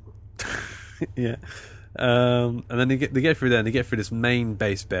dead. Yeah. And then they get through there, and they get through this main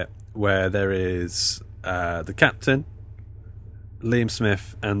base bit where there is the captain, Liam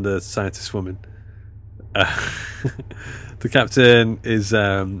Smith, and the scientist woman. The captain is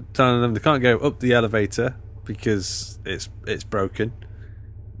telling them they can't go up the elevator because it's broken.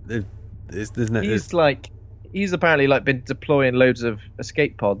 He's apparently like been deploying loads of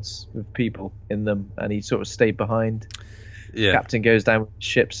escape pods with people in them, and he sort of stayed behind. Yeah. Captain goes down with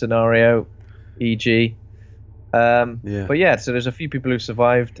ship scenario, e.g. But yeah, so there's a few people who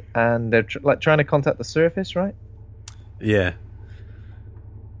survived, and they're trying to contact the surface, right? Yeah.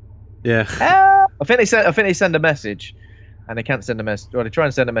 Yeah. I think they send a message, and they can't send a message. Well, they try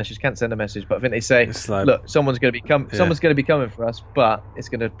and send a message, can't send a message. But I think they say, like, "Look, someone's going to be coming for us, but it's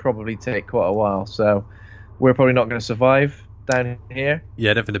going to probably take quite a while. So we're probably not going to survive down here."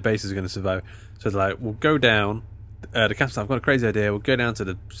 Yeah, I don't think the base is going to survive. So they're like, "We'll go down." The captain's like, "I've got a crazy idea. We'll go down to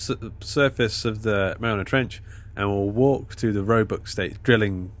the surface of the Mariana Trench, and we'll walk to the Roebuck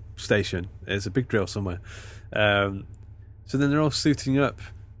drilling station. There's a big drill somewhere." So then they're all suiting up.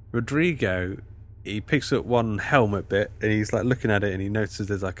 Rodrigo, he picks up one helmet bit, and he's like looking at it, and he notices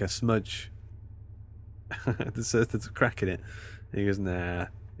there's like a smudge. there's a crack in it. And he goes, "Nah,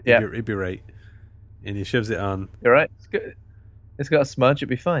 it'd be right." And he shoves it on. You're right. It's good. It's got a smudge. It'd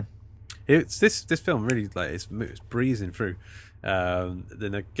be fine. It's this film really, like, it's breezing through. Then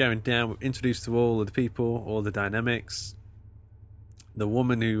they're going down. We're introduced to all of the people, all the dynamics. The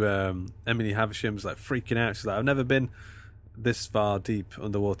woman who Emily Havisham's like freaking out. She's like, "I've never been this far deep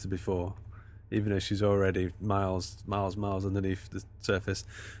underwater before," even though she's already miles underneath the surface.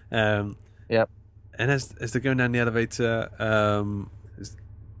 Yep. And as they're going down the elevator,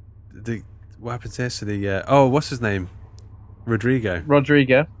 what happens here? So what's his name? Rodrigo.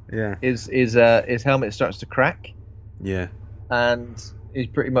 Yeah. His helmet starts to crack. Yeah. And he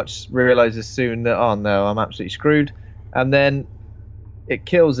pretty much realizes soon that, oh no, I'm absolutely screwed. And then it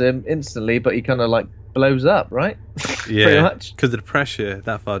kills him instantly, but he kind of like blows up, right? Yeah. Pretty much. Because of the pressure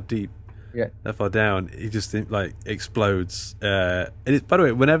that far deep. Yeah. That far down, he just like explodes. By the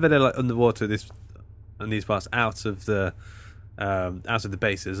way, whenever they're like underwater, on these parts out of the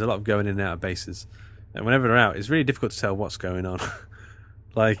bases, there's a lot of going in and out of bases. And whenever they're out, it's really difficult to tell what's going on.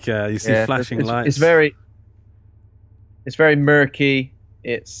 Like you see flashing lights. It's very murky.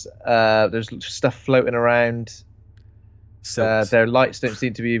 It's there's stuff floating around. Their lights don't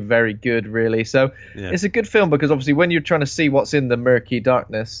seem to be very good, really. So it's a good film because obviously when you're trying to see what's in the murky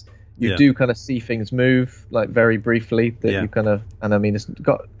darkness, you do kind of see things move like very briefly. You kind of, and I mean, it's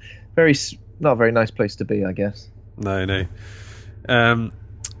got not a very nice place to be, I guess. No.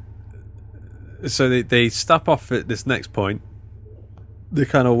 So they stop off at this next point. They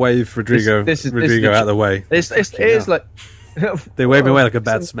kind of wave Rodrigo out of the way. It is like they wave him away like a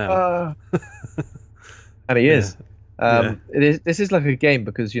bad smell. And he is. This is like a game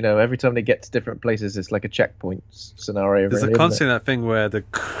because every time they get to different places, it's like a checkpoint scenario. There's really, a constant that thing where the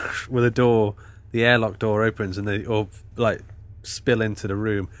airlock door opens and they all like spill into the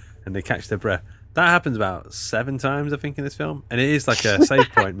room and they catch their breath. That happens about 7 times, I think, in this film, and it is like a save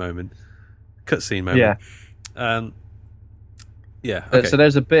point moment, cutscene moment. Yeah. Okay. So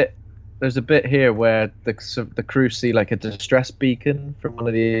there's a bit here where the crew see like a distress beacon from one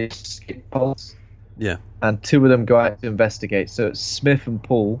of the escape pods. Yeah. And 2 of them go out to investigate. So it's Smith and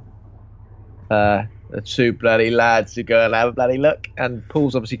Paul, the 2 bloody lads who go and have a bloody look. And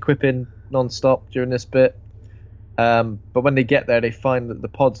Paul's obviously quipping non-stop during this bit. But when they get there, they find that the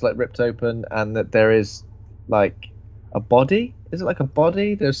pod's like ripped open and that there is like a body. Is it like a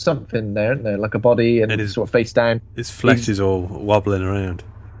body? There's something there, isn't there? Like a body and sort of face down. His flesh is all wobbling around.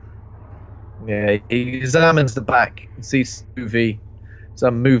 Yeah, he examines the back, sees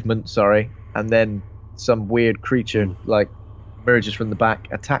some movement, and then some weird creature like emerges from the back,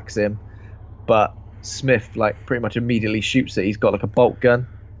 attacks him, but Smith like pretty much immediately shoots it. He's got like a bolt gun.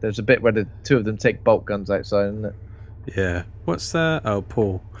 There's a bit where the 2 of them take bolt guns outside, isn't it? Yeah. What's that? Oh,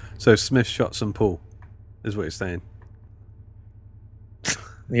 Paul. So Smith shot some Paul, is what you're saying.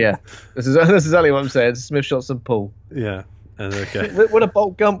 Yeah, this is exactly what I'm saying. Smith shot some pool. Yeah, okay. Would a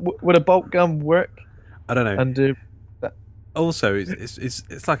bolt gun work? I don't know. And do that. Also,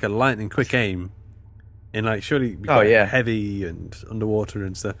 it's like a lightning quick aim, and like surely heavy and underwater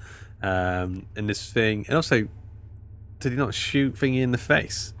and stuff. In this thing, and also, did he not shoot Thingy in the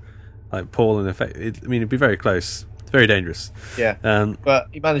face, like Paul in the face? I mean, it'd be very close. It's very dangerous. Yeah, but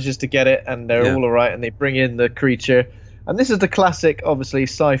he manages to get it, and they're all right, and they bring in the creature. And this is the classic, obviously,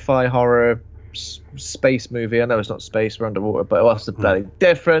 sci-fi horror space movie. I know it's not space, we're underwater, but what's the bloody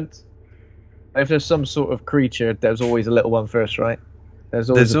difference? If there's some sort of creature, there's always a little one first, right?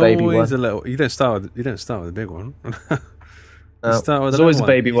 There's always a baby one. You don't start with a big one. You start with there's always a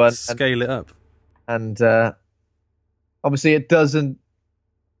baby one. Scale it up. And obviously it doesn't.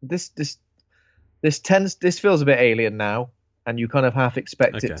 This feels a bit alien now. And you kind of half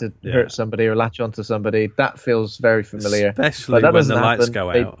expect it to hurt somebody or latch onto somebody. That feels very familiar. Especially when the lights go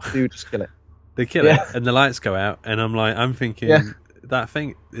out. They do just kill it. They kill it, and the lights go out, and I'm thinking that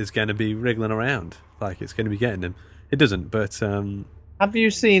thing is going to be wriggling around, like it's going to be getting them. It doesn't, but... Have you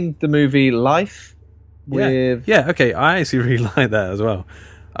seen the movie Life? Yeah, okay, I actually really like that as well.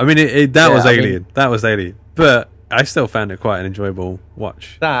 I mean, that was Alien. That was Alien. But I still found it quite an enjoyable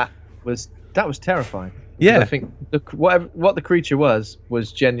watch. That was terrifying. Yeah, I think what the creature was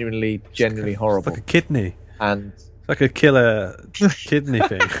genuinely horrible. It's like a kidney, and it's like a killer kidney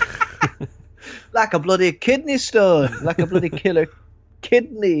thing, like a bloody kidney stone, like a bloody killer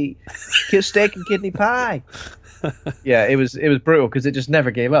kidney, steak and kidney pie. Yeah, it was brutal because it just never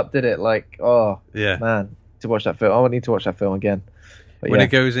gave up, did it? Like, man, to watch that film, I need to watch that film again. But when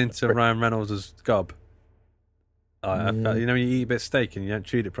it goes into Ryan Reynolds' gob, I felt, when you eat a bit of steak and you don't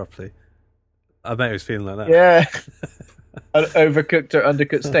treat it properly. I bet he was feeling like that. Yeah. An overcooked or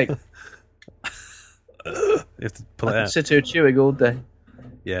undercooked steak. You have to pull it out. Sit here chewing all day.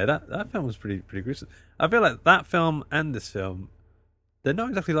 Yeah, that film was pretty gruesome. I feel like that film and this film, they're not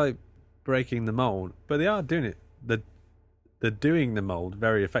exactly like breaking the mold, but they are doing it. They're doing the mold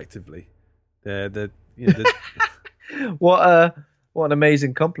very effectively. They're what an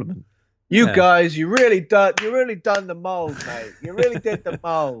amazing compliment. You guys, you really done the mold, mate. You really did the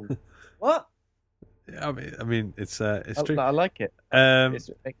mold. What? I mean, it's true. I like it. It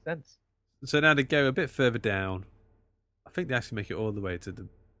makes sense. So now to go a bit further down, I think they actually make it all the way to the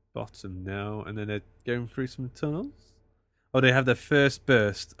bottom now, and then they're going through some tunnels. Oh, they have their first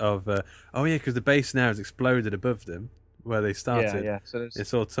burst of. Because the base now has exploded above them where they started. Yeah. So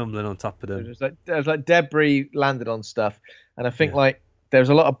it's all tumbling on top of them. There's like debris landed on stuff, and I think like there's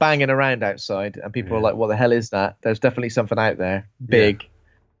a lot of banging around outside, and people are like, "What the hell is that?" There's definitely something out there, big.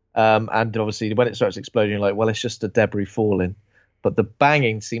 And obviously, when it starts exploding, you're like, "Well, it's just the debris falling." But the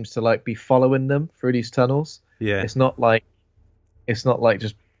banging seems to like be following them through these tunnels. Yeah, it's not like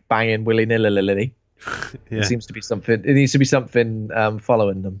just banging willy nilly. Yeah. It seems to be something. It needs to be something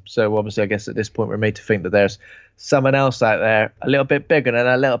following them. So obviously, I guess at this point, we're made to think that there's someone else out there, a little bit bigger than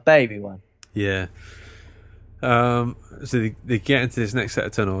a little baby one. Yeah. So they get into this next set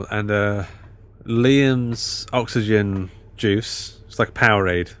of tunnels, and Liam's oxygen juice. It's like a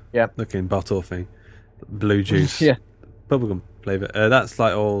Powerade looking bottle thing, blue juice. Bubblegum flavour. That's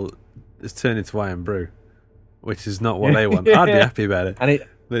like it's turned into Iron Brew, which is not what they want. I'd be happy about it. And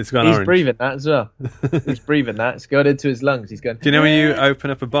it's gone he's orange. Breathing that as well. He's breathing that. It's going into his lungs. He's going. Do you know when you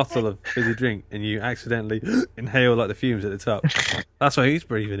open up a bottle of fizzy drink and you accidentally inhale like the fumes at the top? That's what he's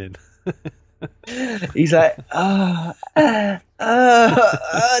breathing in. He's like, I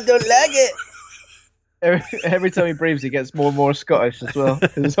don't like it. Every time he breathes, he gets more and more Scottish as well.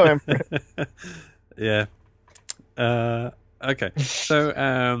 Yeah. Okay. So,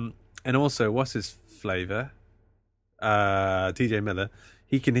 and also, what's his flavour? TJ Miller.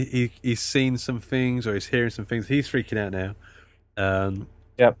 He's seen some things, or he's hearing some things. He's freaking out now.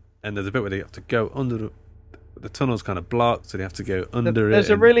 Yep. And there's a bit where they have to go under the tunnel's kind of blocked, so they have to go under it. There's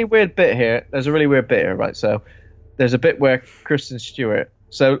a really weird bit here. Right? So, there's a bit where Kristen Stewart.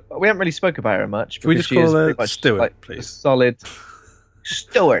 So we haven't really spoke about her much. Can we just call her Stewart, like, please? Solid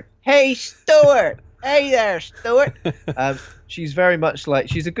Stewart. Hey, Stewart. Hey there, Stewart. She's very much like,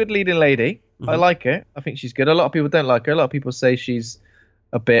 she's a good leading lady. Mm-hmm. I like her. I think she's good. A lot of people don't like her. A lot of people say she's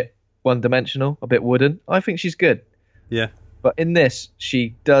a bit one-dimensional, a bit wooden. I think she's good. Yeah. But in this,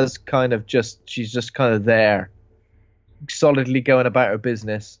 she's just kind of there, solidly going about her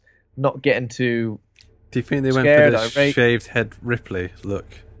business, not getting too. Do you think they went for the shaved head Ripley look?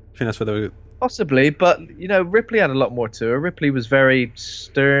 I think that's what they were. Possibly, but Ripley had a lot more to her. Ripley was very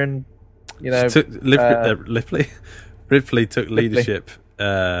stern. Ripley took leadership.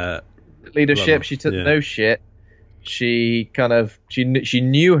 She took no shit. she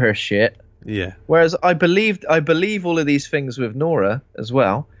knew her shit. Yeah. Whereas I believe all of these things with Nora as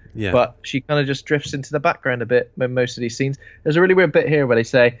well. Yeah. But she kind of just drifts into the background a bit in most of these scenes. There's a really weird bit here where they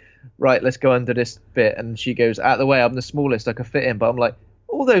say, right, let's go under this bit. And she goes, out of the way, I'm the smallest, I could fit in. But I'm like,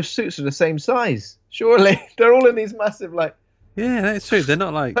 all those suits are the same size. Surely. They're all in these massive, like... Yeah, that's true. They're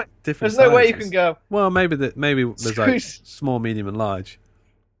not like different There's no sizes. way you can go... Well, maybe there's like small, medium, and large.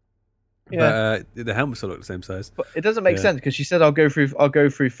 Yeah. But the helmets all look the same size. But it doesn't make sense because she said, I'll go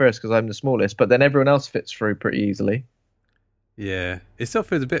through first because I'm the smallest. But then everyone else fits through pretty easily. Yeah, it still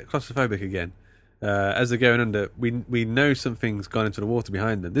feels a bit claustrophobic again. As they're going under, we know something's gone into the water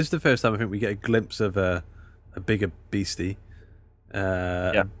behind them. This is the first time I think we get a glimpse of a bigger beastie,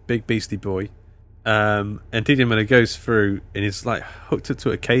 a big beastie boy. And TJ Miller goes through and he's like hooked up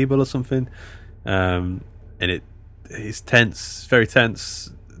to a cable or something, and he's tense, very tense.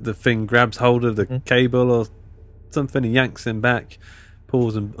 The thing grabs hold of the cable or something and yanks him back,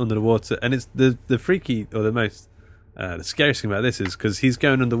 pulls him under the water, and it's the freaky or the most. The scariest thing about this is because he's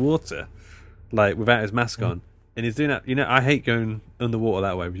going underwater, like without his mask on, and he's doing that. You know, I hate going underwater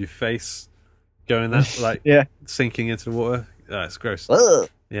that way with your face going that like sinking into the water. It's gross.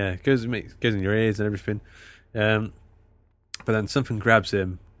 Yeah, it goes in your ears and everything. But then something grabs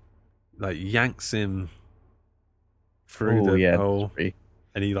him, like yanks him through the hole,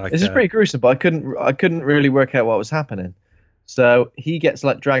 and he like. This is pretty gruesome, but I couldn't really work out what was happening. So he gets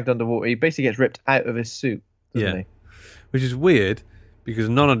like dragged underwater. He basically gets ripped out of his suit. Doesn't he? Which is weird because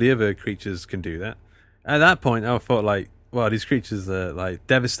none of the other creatures can do that. At that point, I thought like, well, these creatures are like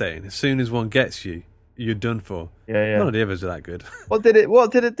devastating. As soon as one gets you, you're done for. Yeah. None of the others are that good. What did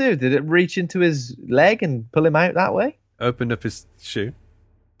it do? Did it reach into his leg and pull him out that way? Opened up his shoe,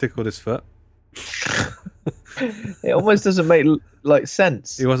 tickled his foot. It almost doesn't make like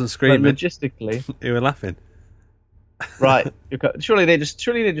sense. He wasn't screaming. Like, logistically, he was laughing. Right. Surely they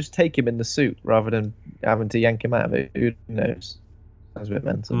just take him in the suit rather than having to yank him out of it. Who knows? Sounds a bit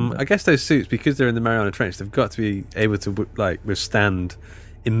mental. I guess those suits, because they're in the Mariana Trench, they've got to be able to like withstand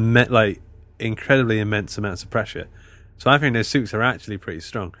incredibly immense amounts of pressure. So I think those suits are actually pretty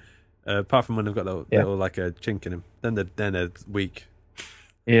strong. Apart from when they've got little like a chink in them, then they're weak.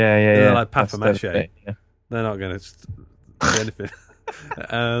 Yeah. They're like Papa Mache. They're not going to do anything.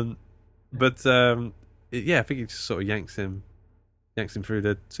 I think he just sort of yanks him through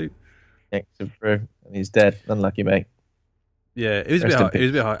the suit. Yanks him through, and he's dead. Unlucky, mate. Yeah, it was a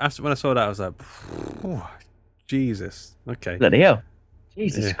bit hard. After when I saw that, I was like, oh, Jesus. Okay. Bloody hell.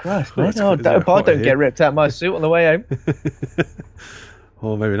 Jesus Christ, man. I don't get ripped out of my suit on the way home.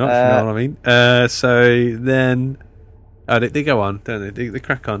 Or maybe not, if you know what I mean. So then... they go on, don't they? They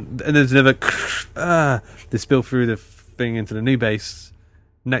crack on. And there's another... they spill through the thing into the new base.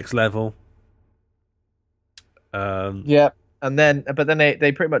 Next level. And then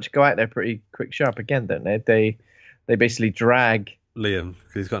they pretty much go out there pretty quick sharp again, don't they? They basically drag Liam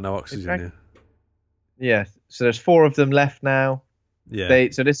because he's got no oxygen. Yeah. So there's 4 of them left now. Yeah.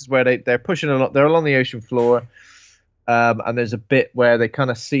 So this is where they're pushing a lot. They're along the ocean floor, and there's a bit where they kind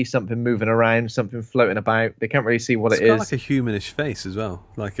of see something moving around, something floating about. They can't really see what it is. It's got like a humanish face as well.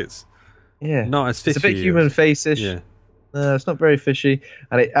 Like it's not as fishy. It's a bit human face-ish. Yeah. It's not very fishy,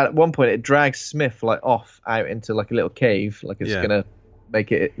 and at one point it drags Smith like off out into like a little cave, like it's gonna make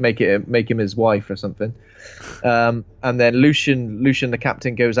him his wife or something. And then Lucian the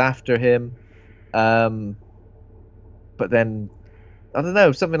captain goes after him, but then I don't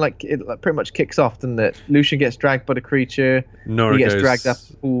know, something like it pretty much kicks off, doesn't it? Lucian gets dragged by the creature. Nora he gets goes dragged up,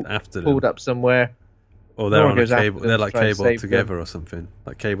 pulled up somewhere. Or they're on a cable. They're like cabled together or something,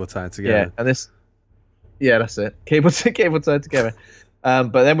 like cable tied together. Yeah, and this. Yeah, that's it. Cable tied together.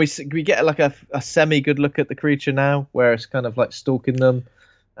 But then we get like a semi good look at the creature now, where it's kind of like stalking them,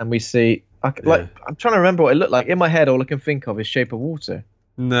 and we see I'm trying to remember what it looked like. In my head, all I can think of is Shape of Water.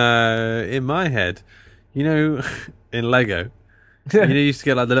 No, in my head, you know, in Lego, you used to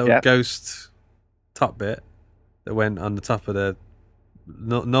get like the little ghost top bit that went on the top of the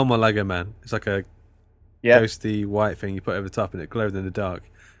normal Lego man. It's like a ghosty white thing you put over the top, and it glowed in the dark.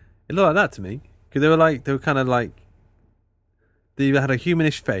 It looked like that to me. Because they were kind of like, they had a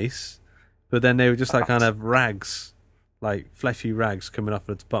humanish face, but then they were just like kind of rags, like fleshy rags coming off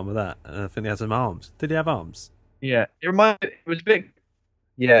at the bottom of that. And I think they had some arms. Did he have arms? Yeah, it was a bit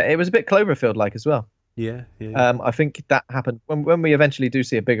Cloverfield-like as well. Yeah. I think that happened when we eventually do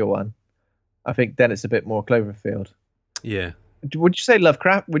see a bigger one. I think then it's a bit more Cloverfield. Yeah. Would you say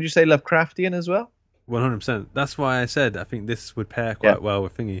Lovecraftian as well? 100%. That's why I said I think this would pair quite well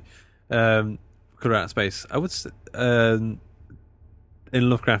with Thingy. Color Out of Space. I would in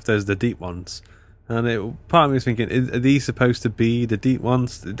Lovecraft there's the deep ones, And part of me was thinking, are these supposed to be the deep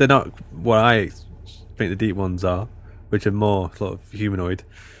ones? They're not what I think the deep ones are, which are more sort of humanoid.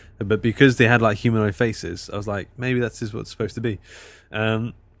 But because they had like humanoid faces, I was like, maybe that's just what it's supposed to be.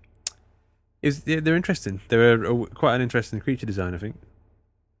 They're interesting. They're quite an interesting creature design, I think.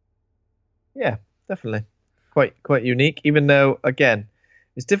 Yeah, definitely. Quite unique, even though, again,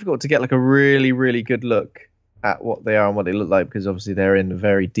 it's difficult to get like a really, really good look at what they are and what they look like, because obviously they're in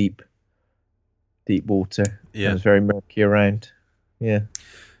very deep water. Yeah. It's very murky around. Yeah.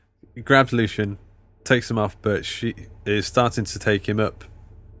 He grabs Lucian, takes him off, but she is starting to take him up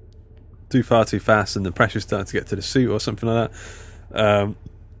far too fast, and the pressure's starting to get to the suit or something like that.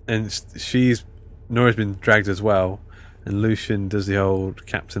 And Nora's been dragged as well, and Lucian does the old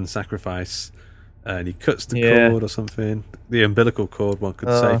captain sacrifice, and he cuts the cord or something. The umbilical cord, one could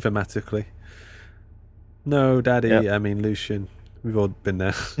say thematically. No, Daddy, I mean Lucian. We've all been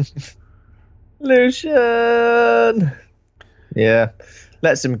there. Lucian! Yeah.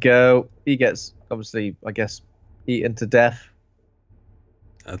 Lets him go. He gets, obviously, I guess, eaten to death.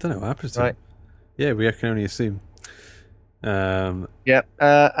 I don't know what happens to him. Yeah, we can only assume. And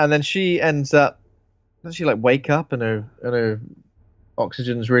then she ends up, doesn't she like wake up and her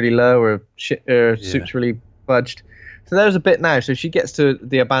oxygen's really low, or her suit's really fudged. So there's a bit now. So she gets to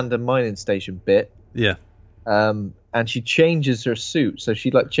the abandoned mining station bit. Yeah. And she changes her suit. So she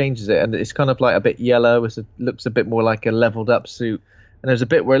like changes it, and it's kind of like a bit yellow. It looks a bit more like a leveled up suit. And there's a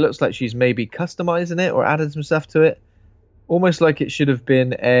bit where it looks like she's maybe customizing it or added some stuff to it. Almost like it should have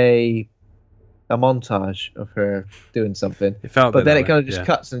been a montage of her doing something. But then it kind of just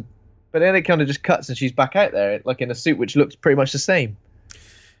cuts, and she's back out there, like in a suit which looks pretty much the same.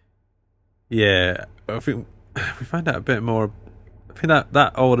 Yeah, I think we find out a bit more. I think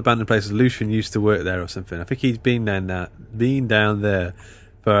that old abandoned place, Lucian used to work there or something. I think he's been down there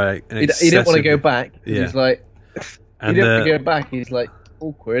for an he didn't want to go back. Yeah. He's like, he didn't want to go back. He's like,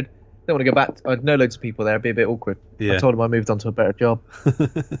 awkward. Don't want to go back. I know loads of people there. It'd be a bit awkward. Yeah. I told him I moved on to a better job.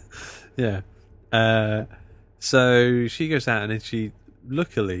 Yeah. So she goes out, and then she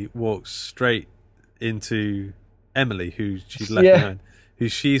luckily walks straight into Emily, who she left behind, who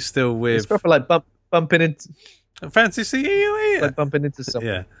she's still with. It's proper like bumping into. Fancy seeing you here. Like bumping into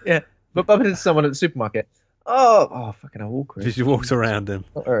someone. Yeah. But bumping into someone at the supermarket. Oh, fucking awkward. She walks around him.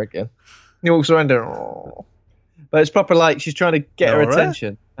 Not her again. He walks around her. Oh. But it's proper like she's trying to get her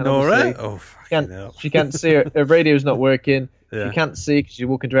attention. And Nora? Oh, fucking hell. She can't see her. Her radio's not working. Yeah. She can't see because she's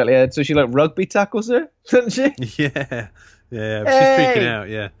walking directly ahead. So she like rugby tackles her, doesn't she? Yeah. She's freaking out,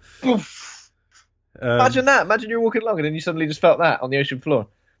 yeah. Imagine that. Imagine you're walking along and then you suddenly just felt that on the ocean floor.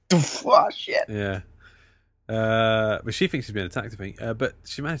 Oh, shit. Yeah. But she thinks she's being attacked, I think. But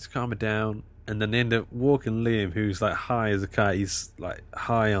she managed to calm her down, and then they end up walking Liam, who's like high as a kite. He's like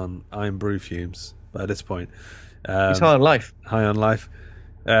high on iron brew fumes by this point. He's high on life. High on life.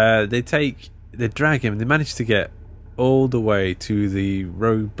 They drag him, and they manage to get all the way to the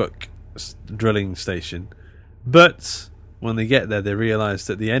Roebuck drilling station. But when they get there, they realise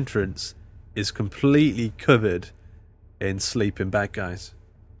that the entrance is completely covered in sleeping bad guys.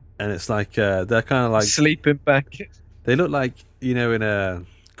 And it's like, they're kind of like... Sleeping bad guys. They look like, in a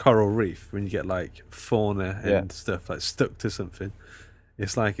coral reef, when you get like fauna and stuff like stuck to something.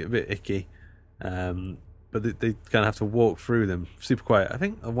 It's like a bit icky. But they kind of have to walk through them super quiet. I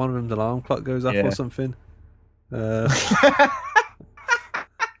think one of them's alarm clock goes off or something. That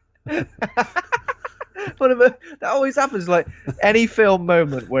always happens. Like any film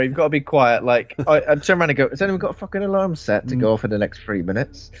moment where you've got to be quiet. Like I turn around and go, "Has anyone got a fucking alarm set to go off in the next 3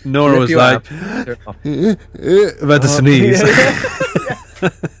 minutes?" Nora was like, about to sneeze.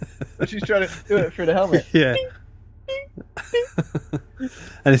 But she's trying to do it through the helmet. Yeah.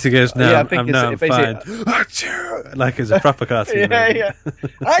 And he goes, "No, I'm fine." Like it's a proper cartoon. Yeah.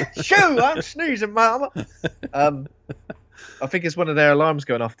 I'm sneezing, mama. I think it's one of their alarms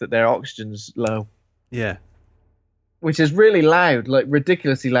going off that their oxygen's low. Yeah. Which is really loud, like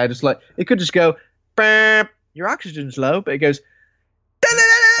ridiculously loud. It's like it could just go, "Bam, your oxygen's low," but it goes,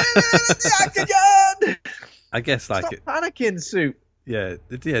 "Oxygen." I guess like Stop panicking, Soup. Yeah,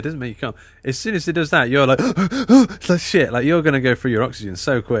 it doesn't make you calm. As soon as it does that, you're like, it's like shit. Like you're gonna go through your oxygen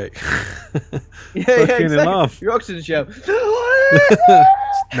so quick. Exactly. Alarm. Your oxygen show.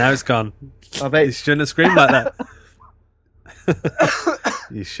 Now it's gone. You shouldn't have screamed like that.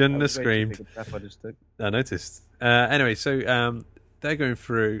 You shouldn't have screamed. I noticed. Anyway, so they're going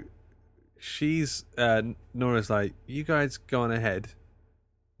through. Nora's like, "You guys go on ahead.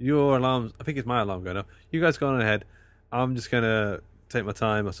 Your alarms. I think it's my alarm going off. You guys go on ahead. I'm just gonna take my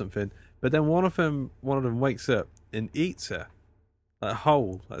time or something." But then one of them wakes up and eats her. Like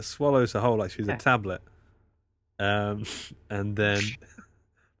whole, like swallows her whole, like she's a tablet. And then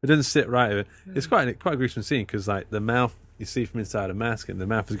it doesn't sit right with it. It's quite a gruesome scene because like the mouth you see from inside a mask, and the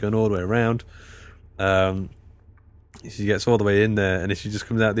mouth is going all the way around. She gets all the way in there, and then she just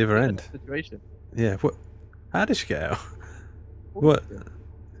comes out the other end. Situation. Yeah. What? How did she get out? What?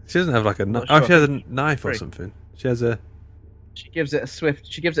 She doesn't have like a knife. Sure. Oh, she has a knife or something. She has a. She gives it a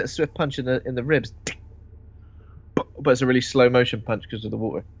swift punch in the ribs. But it's a really slow motion punch because of the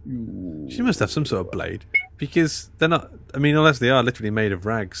water. She must have some sort of blade, because they're not. I mean, unless they are literally made of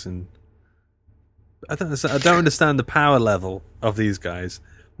rags, and I don't understand the power level of these guys.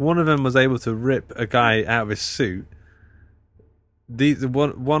 One of them was able to rip a guy out of his suit.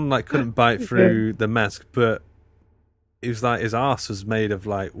 One like couldn't bite through the mask, but it was like his arse was made of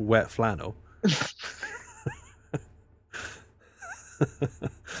like wet flannel.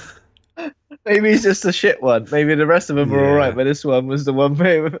 Maybe he's just a shit one. Maybe the rest of them were alright, but this one was the one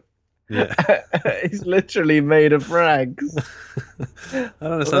made. Yeah, he's literally made of rags. I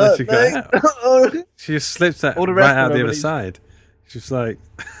don't understand how she got out. She just slipped out right out the other side. She's like,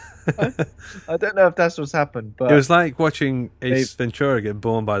 I don't know if that's what's happened, but it was like watching Ace Ventura get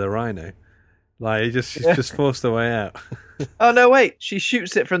born by the rhino. Like she's just forced her way out. Oh no! Wait, she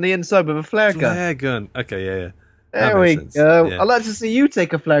shoots it from the inside with a flare gun. Flare gun. Okay, yeah. There we go. Yeah. I'd like to see you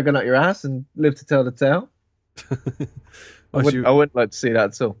take a flare gun up your ass and live to tell the tale. I wouldn't like to see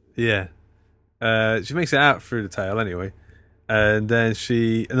that at all. Yeah. She makes it out through the tail anyway. And then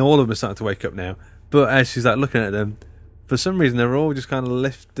all of them are starting to wake up now. But as she's like looking at them, for some reason they're all just kind of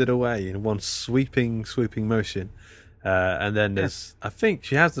lifted away in one sweeping motion. And then I think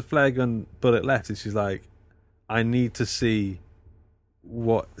she has the flare gun bullet left, and she's like, I need to see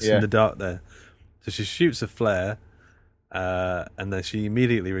what's in the dark there. So she shoots a flare, and then she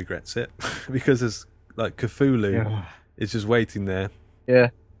immediately regrets it because there's like Cthulhu is just waiting there. Yeah.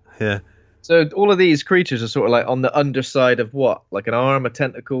 Yeah. So all of these creatures are sort of like on the underside of what? Like an arm, a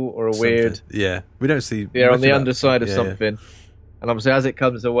tentacle, or a weird... Yeah. We don't see... Yeah, on the underside of something. Yeah. And obviously as it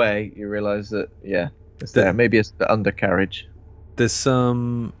comes away, you realise that, it's there. Maybe it's the undercarriage. There's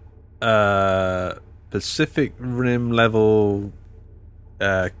some Pacific Rim level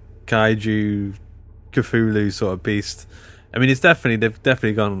kaiju Cthulhu sort of beast. I mean, they've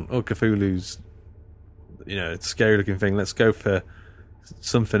definitely gone, Cthulhu's, scary looking thing. Let's go for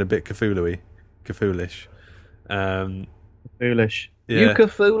something a bit Cthulhu-y. Cthulhu-ish. Foolish. Yeah. You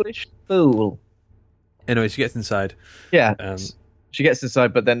foolish fool. Anyway, she gets inside. Yeah. She gets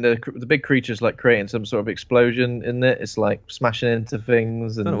inside, but then the big creature's like creating some sort of explosion in it. It's like smashing into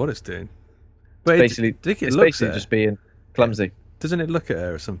things. And I don't know what it's doing. But it's basically just being clumsy. Doesn't it look at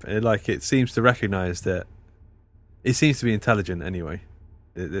her or something? It seems to recognise that it seems to be intelligent anyway,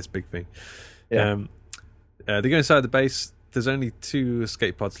 this big thing. Yeah. They go inside the base. There's only 2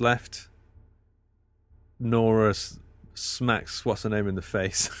 escape pods left. Nora smacks what's her name in the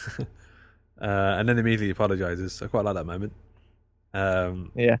face. And then immediately apologises. I quite like that moment.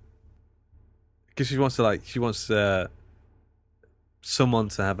 Yeah. Because she wants someone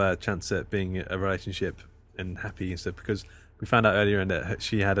to have a chance at being a relationship and happy and stuff, because we found out earlier that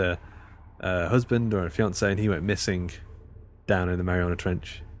she had a husband or a fiance, and he went missing down in the Mariana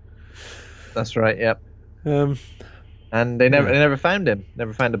Trench. That's right. Yep. And they never found him.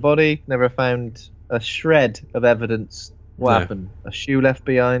 Never found a body. Never found a shred of evidence. What happened? A shoe left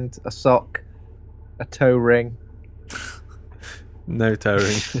behind. A sock. A toe ring. No toe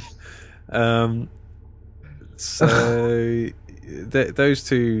ring. So those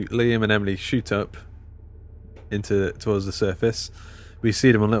two, Liam and Emily, shoot up towards the surface. We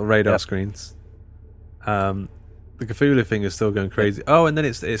see them on little radar screens. The Cthulhu thing is still going crazy. Oh, and then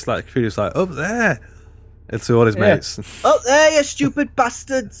it's like Cthulhu's like, up there. It's all his mates. Up there, you stupid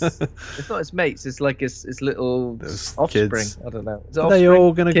bastards! It's not his mates. It's like his little offspring. Kids. I don't know. Are they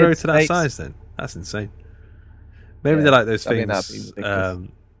all going to grow to that size then? That's insane. Maybe they're like those things,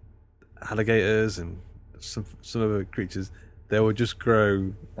 alligators and some other creatures. They will just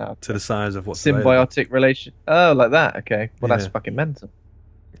grow to the size of what's symbiotic relation. Oh, like that. Okay. Well, that's fucking mental.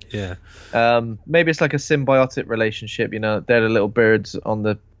 Yeah. Maybe it's like a symbiotic relationship. They're the little birds on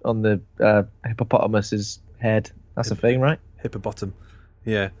the hippopotamus's head. That's a thing, right? Hippopotam.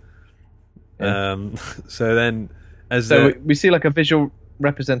 Yeah. So then, we see like a visual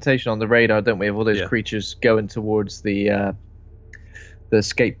representation on the radar, don't we, of all those creatures going towards the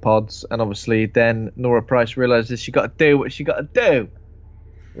escape pods, and obviously then Nora Price realizes she got to do what she got to do,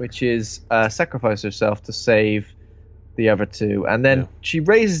 which is sacrifice herself to save the other two, and then she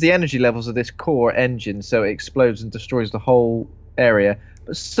raises the energy levels of this core engine so it explodes and destroys the whole area,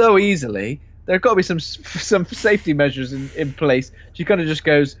 but so easily there got to be some safety measures in place. She kind of just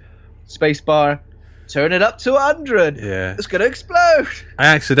goes, spacebar, turn it up to 100. Yeah. It's going to explode. I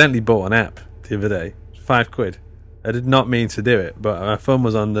accidentally bought an app the other day, £5. I did not mean to do it, but my phone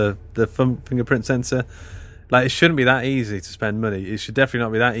was on the fingerprint sensor. Like, it shouldn't be that easy to spend money. It should definitely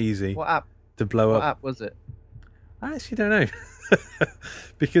not be that easy. What app? To blow up. What app was it? I actually don't know.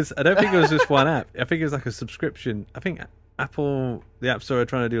 Because I don't think it was just one app. I think it was like a subscription. I think Apple, the App Store, are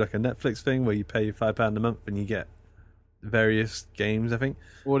trying to do like a Netflix thing where you pay £5 a month and you get various games, I think.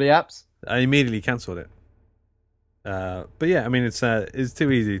 All the apps? I immediately cancelled it. But yeah, I mean, it's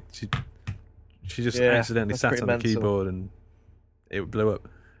too easy. She just accidentally sat on the keyboard and it blew up.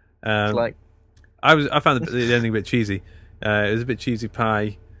 It's like... I found the ending a bit cheesy. It was a bit cheesy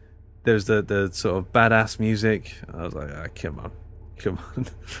pie. There was the sort of badass music. I was like, come on.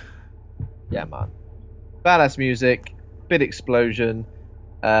 Yeah, man. Badass music, bit explosion.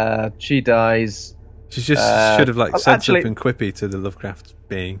 She dies. She just should have said something quippy to the Lovecraft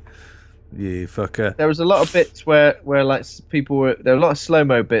being. You fucker. There was a lot of bits where like people were. There were a lot of slow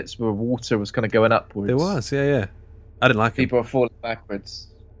mo bits where water was kind of going upwards. There was, yeah. I didn't like it. People were falling backwards.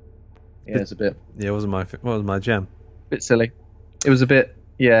 Yeah, it's a bit. Yeah, it wasn't my jam. Bit silly. It was a bit,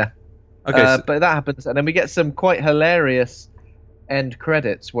 yeah. Okay, but that happens, and then we get some quite hilarious end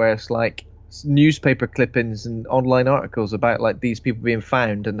credits where it's like newspaper clippings and online articles about like these people being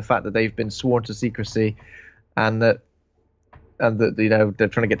found and the fact that they've been sworn to secrecy, and that you know they're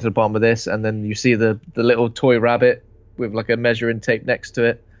trying to get to the bottom of this, and then you see the little toy rabbit with like a measuring tape next to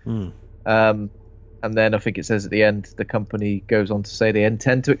it. And then I think it says at the end, the company goes on to say they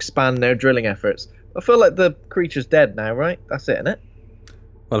intend to expand their drilling efforts. I feel like the creature's dead now, right? That's it, isn't it?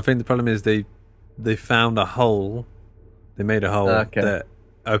 Well, I think the problem is they found a hole. They made a hole that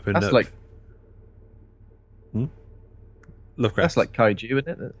opened up. That's like... Lovecraft. That's like kaiju,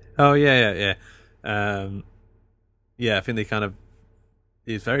 isn't it? Oh, yeah. Yeah, I think they kind of...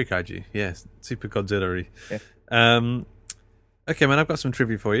 It's very kaiju. Yeah, super Godzilla-y. Yeah. Okay, man, I've got some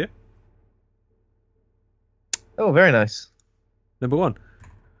trivia for you. Oh, very nice. Number one,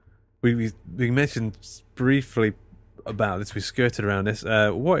 we mentioned briefly about this. We skirted around this.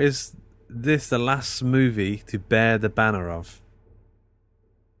 What is this the last movie to bear the banner of?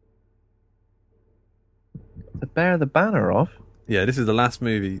 To bear the banner of? Yeah, this is the last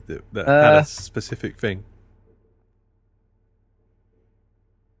movie that had a specific thing.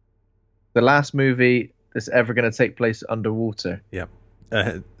 The last movie that's ever going to take place underwater. Yeah.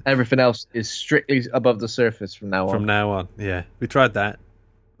 Everything else is strictly above the surface from now on. From now on, yeah. We tried that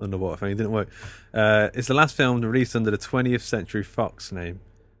underwater thing. It didn't work. It's the last film released under the 20th Century Fox name,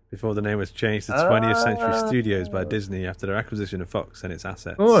 before the name was changed to 20th Century Studios by Disney after their acquisition of Fox and its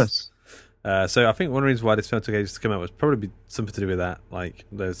assets. Of course. So I think one reason why this film took ages to come out was probably something to do with that. Like,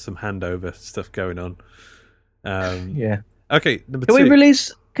 there's some handover stuff going on. Yeah. Okay, number two.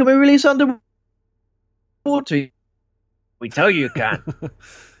 Can we release underwater? We tell you can.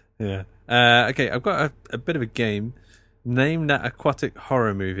 Yeah. Okay, I've got a bit of a game. Name that aquatic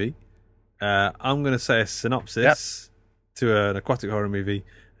horror movie. I'm going to say a synopsis to an aquatic horror movie,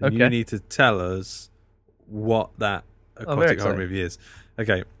 and you need to tell us what that aquatic horror movie is.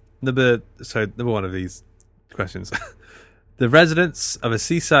 Okay, number one of these questions. The residents of a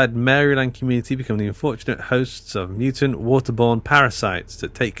seaside Maryland community become the unfortunate hosts of mutant waterborne parasites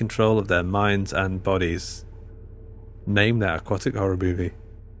that take control of their minds and bodies. Name that aquatic horror movie.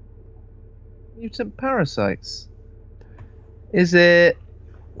 Mutant parasites. Is it...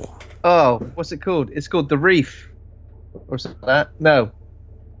 Oh, what's it called? It's called The Reef. Or something like that. No.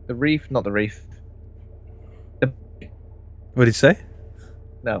 The Reef, not The Reef. What did he say?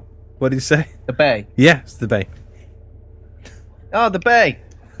 No. What did he say? The Bay. Yes, The Bay. Oh, The Bay.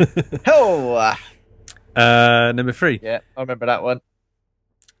 Oh. Number 3. Yeah, I remember that one.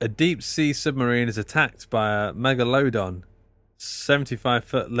 A deep-sea submarine is attacked by a megalodon,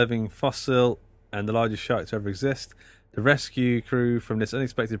 75-foot living fossil and the largest shark to ever exist. The rescue crew from this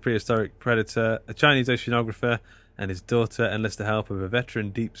unexpected prehistoric predator, a Chinese oceanographer and his daughter, enlist the help of a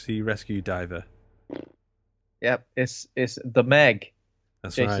veteran deep-sea rescue diver. Yep, it's the Meg.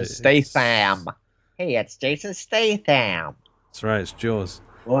 That's Jason right. Statham. Hey, it's Jason Statham. That's right, it's Jaws.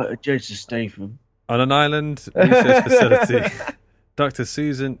 What? Jason Statham. On an island research facility... Dr.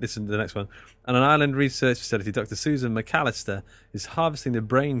 Susan, this is the next one. On an island research facility, Dr. Susan McAllister is harvesting the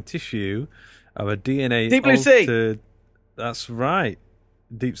brain tissue of a DNA Deep Blue Sea. That's right.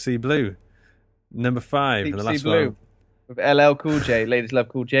 Deep Sea Blue. Number 5. Deep and the Sea last Blue. one. With LL Cool J. Ladies love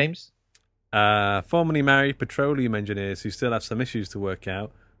Cool James. Formerly married petroleum engineers who still have some issues to work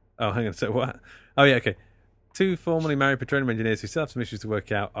out. Oh, hang on. So what? Oh, yeah, okay. 2 formerly married petroleum engineers who still have some issues to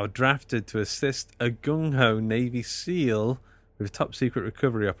work out are drafted to assist a gung-ho Navy SEAL with a top-secret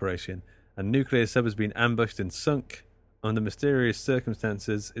recovery operation. A nuclear sub has been ambushed and sunk under mysterious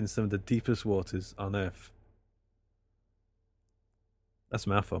circumstances in some of the deepest waters on Earth. That's a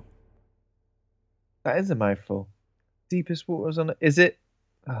mouthful. That is a mouthful. Deepest waters on it. Is it?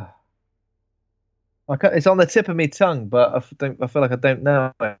 It's on the tip of my tongue, but I feel like I don't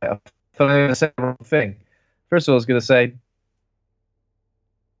know it. I feel like I'm going to say the wrong thing. First of all, I was going to say,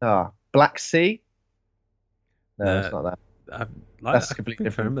 Black Sea. No, it's not that. That's a completely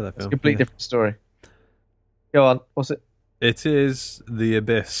different. That film. It's a completely different story. Go on. What's it? It is The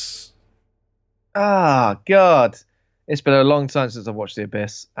Abyss. God. It's been a long time since I've watched The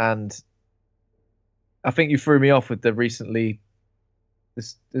Abyss, and I think you threw me off with the recently...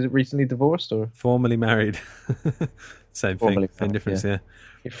 Is it recently divorced or formerly married? Same thing, same difference. Yeah.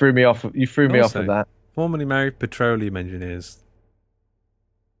 You threw me off. You threw me off with that. Formerly married petroleum engineers.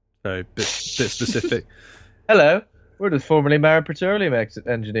 So bit specific. Hello, we're the formerly married petroleum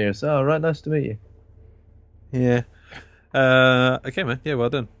engineers. Oh, right, nice to meet you. Yeah. Okay, man. Yeah, well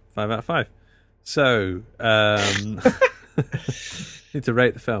done. 5 out of 5. So, need to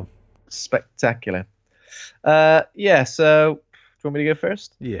rate the film. Spectacular. Yeah. So. Do you want me to go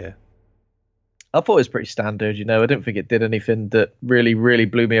first? Yeah. I thought it was pretty standard, I don't think it did anything that really, really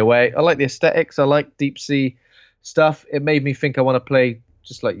blew me away. I like the aesthetics. I like deep sea stuff. It made me think I want to play,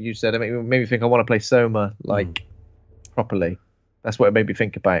 just like you said, it made me think I want to play Soma, properly. That's what it made me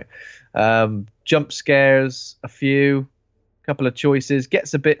think about. Jump scares, a couple of choices.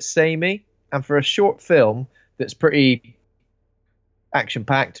 Gets a bit samey. And for a short film that's pretty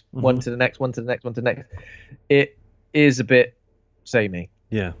action-packed, one to the next, one to the next, one to the next, it is a bit samey.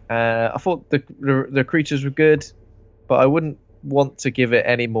 Yeah. I thought the creatures were good, but I wouldn't want to give it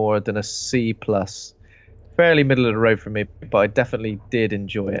any more than a C+. Fairly middle of the road for me, but I definitely did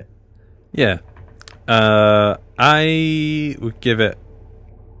enjoy it. Yeah. I would give it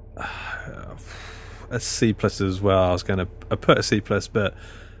a C+ as well. I was going to put a C+, but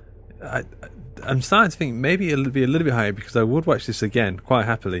I'm starting to think maybe it'll be a little bit higher because I would watch this again quite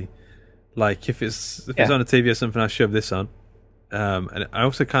happily. Like if it's on a TV or something, I'll shove this on. And I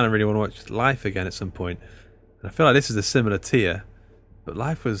also kind of really want to watch Life again at some point. And I feel like this is a similar tier, but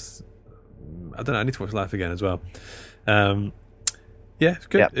Life was, I don't know, I need to watch Life again as well. Yeah, it's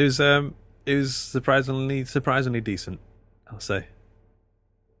good. Yep. It was surprisingly decent, I'll say.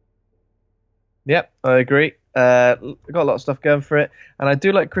 Yep, I agree. Got a lot of stuff going for it, and I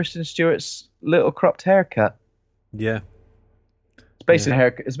do like Kristen Stewart's little cropped haircut. Yeah. It's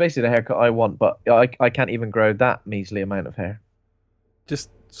basically the haircut I want, but I can't even grow that measly amount of hair.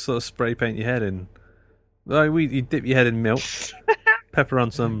 Just sort of spray paint your head in. You dip your head in milk, pepper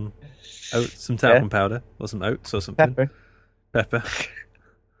on some talcum powder or some oats or something. Pepper.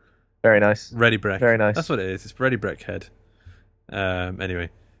 Very nice. Ready Breck. Very nice. That's what it is. It's Ready Breck head. Anyway,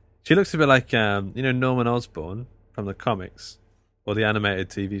 she looks a bit like Norman Osborn from the comics or the animated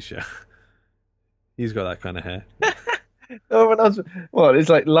TV show. He's got that kind of hair. Well, it's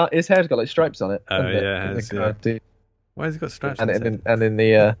like his hair's got like stripes on it. Oh yeah, why has he got stripes? And in the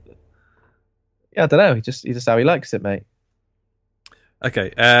yeah, I don't know. He just how he likes it, mate.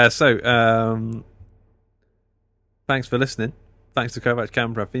 Okay, so thanks for listening. Thanks to Kovacs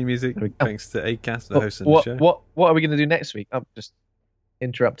Cam for our theme music. Thanks to Acast for hosting the show. What are we going to do next week? I'm just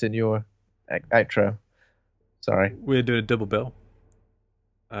interrupting your outro. Sorry. We're doing a double bill.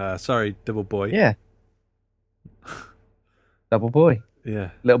 Double boy. Yeah. Double boy.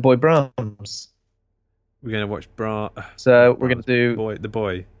 Yeah. Little boy Brahms. We're going to watch So we're going to do the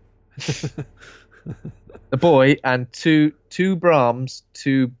boy. The boy and two Brahms,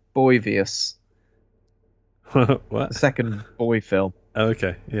 two Boyvius. What? The second boy film. Oh,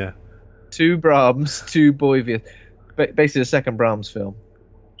 okay, yeah. 2 Brahms, 2 Boyvius. Basically the second Brahms film.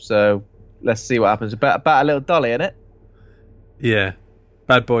 So let's see what happens. About a little dolly, innit? Yeah.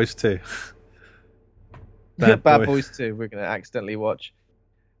 Bad Boys 2. Bad Boys 2 we're going to accidentally watch.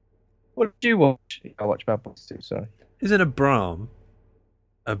 What did you watch? I watched Bad Boys 2, sorry. Is it a Brahm?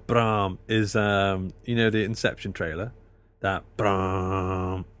 A Brahm is, the Inception trailer. That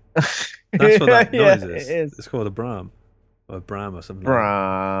Brahm. That's what that noise is. It is. It's called a Brahm. Or a Brahm or something.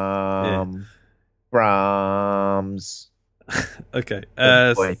 Brahm. Yeah. Brahms. Okay.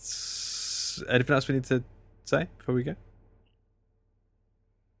 Anything else we need to say before we go?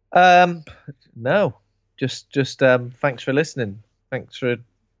 No. Just thanks for listening. Thanks for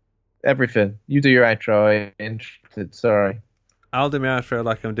everything. You do your outro. I'm interested. Sorry. I'll do my outro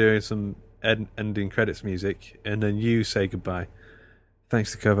like I'm doing some ending credits music, and then you say goodbye.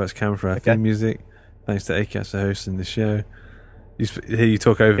 Thanks to Kovacs Cam for our theme music. Thanks to Acast for hosting the show. Hear you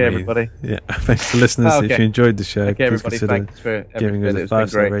talk over me. Everybody. Yeah. Thanks to listeners. If you enjoyed the show, please everybody. Thanks for giving us a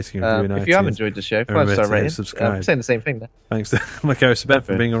 5-star rating and review. If you have enjoyed the show, 5-star rating. Subscribe. I'm saying the same thing there. Thanks to my co-host Ben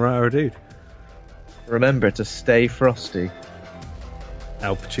for being a right or a dude. Remember to stay frosty.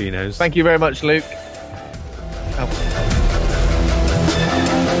 Al Pacino's. Thank you very much, Luke.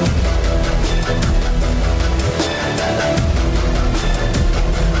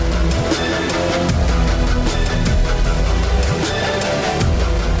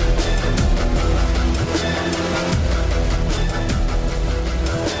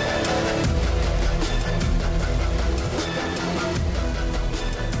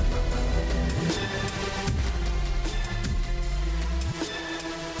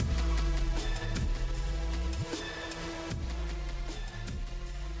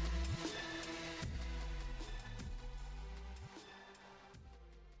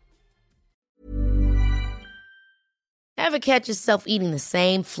 Ever catch yourself eating the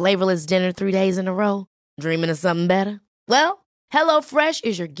same flavorless dinner 3 days in a row? Dreaming of something better? Well, HelloFresh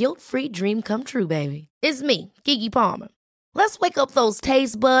is your guilt-free dream come true, baby. It's me, Keke Palmer. Let's wake up those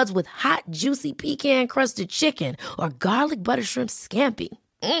taste buds with hot, juicy pecan-crusted chicken or garlic butter shrimp scampi.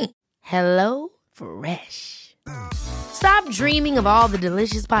 Hello Fresh. Stop dreaming of all the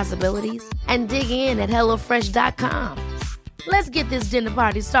delicious possibilities and dig in at HelloFresh.com. Let's get this dinner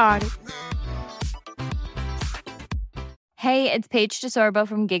party started. Hey, it's Paige DeSorbo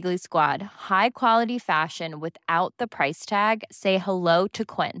from Giggly Squad. High quality fashion without the price tag. Say hello to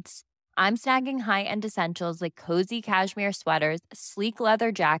Quince. I'm snagging high-end essentials like cozy cashmere sweaters, sleek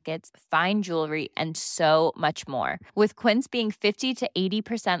leather jackets, fine jewelry, and so much more. With Quince being 50 to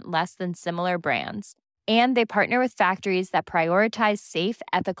 80% less than similar brands. And they partner with factories that prioritize safe,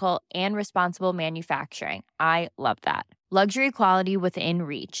 ethical, and responsible manufacturing. I love that. Luxury quality within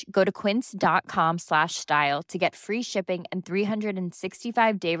reach. Go to quince.com/style to get free shipping and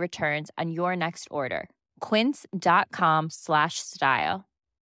 365-day returns on your next order. Quince.com/style.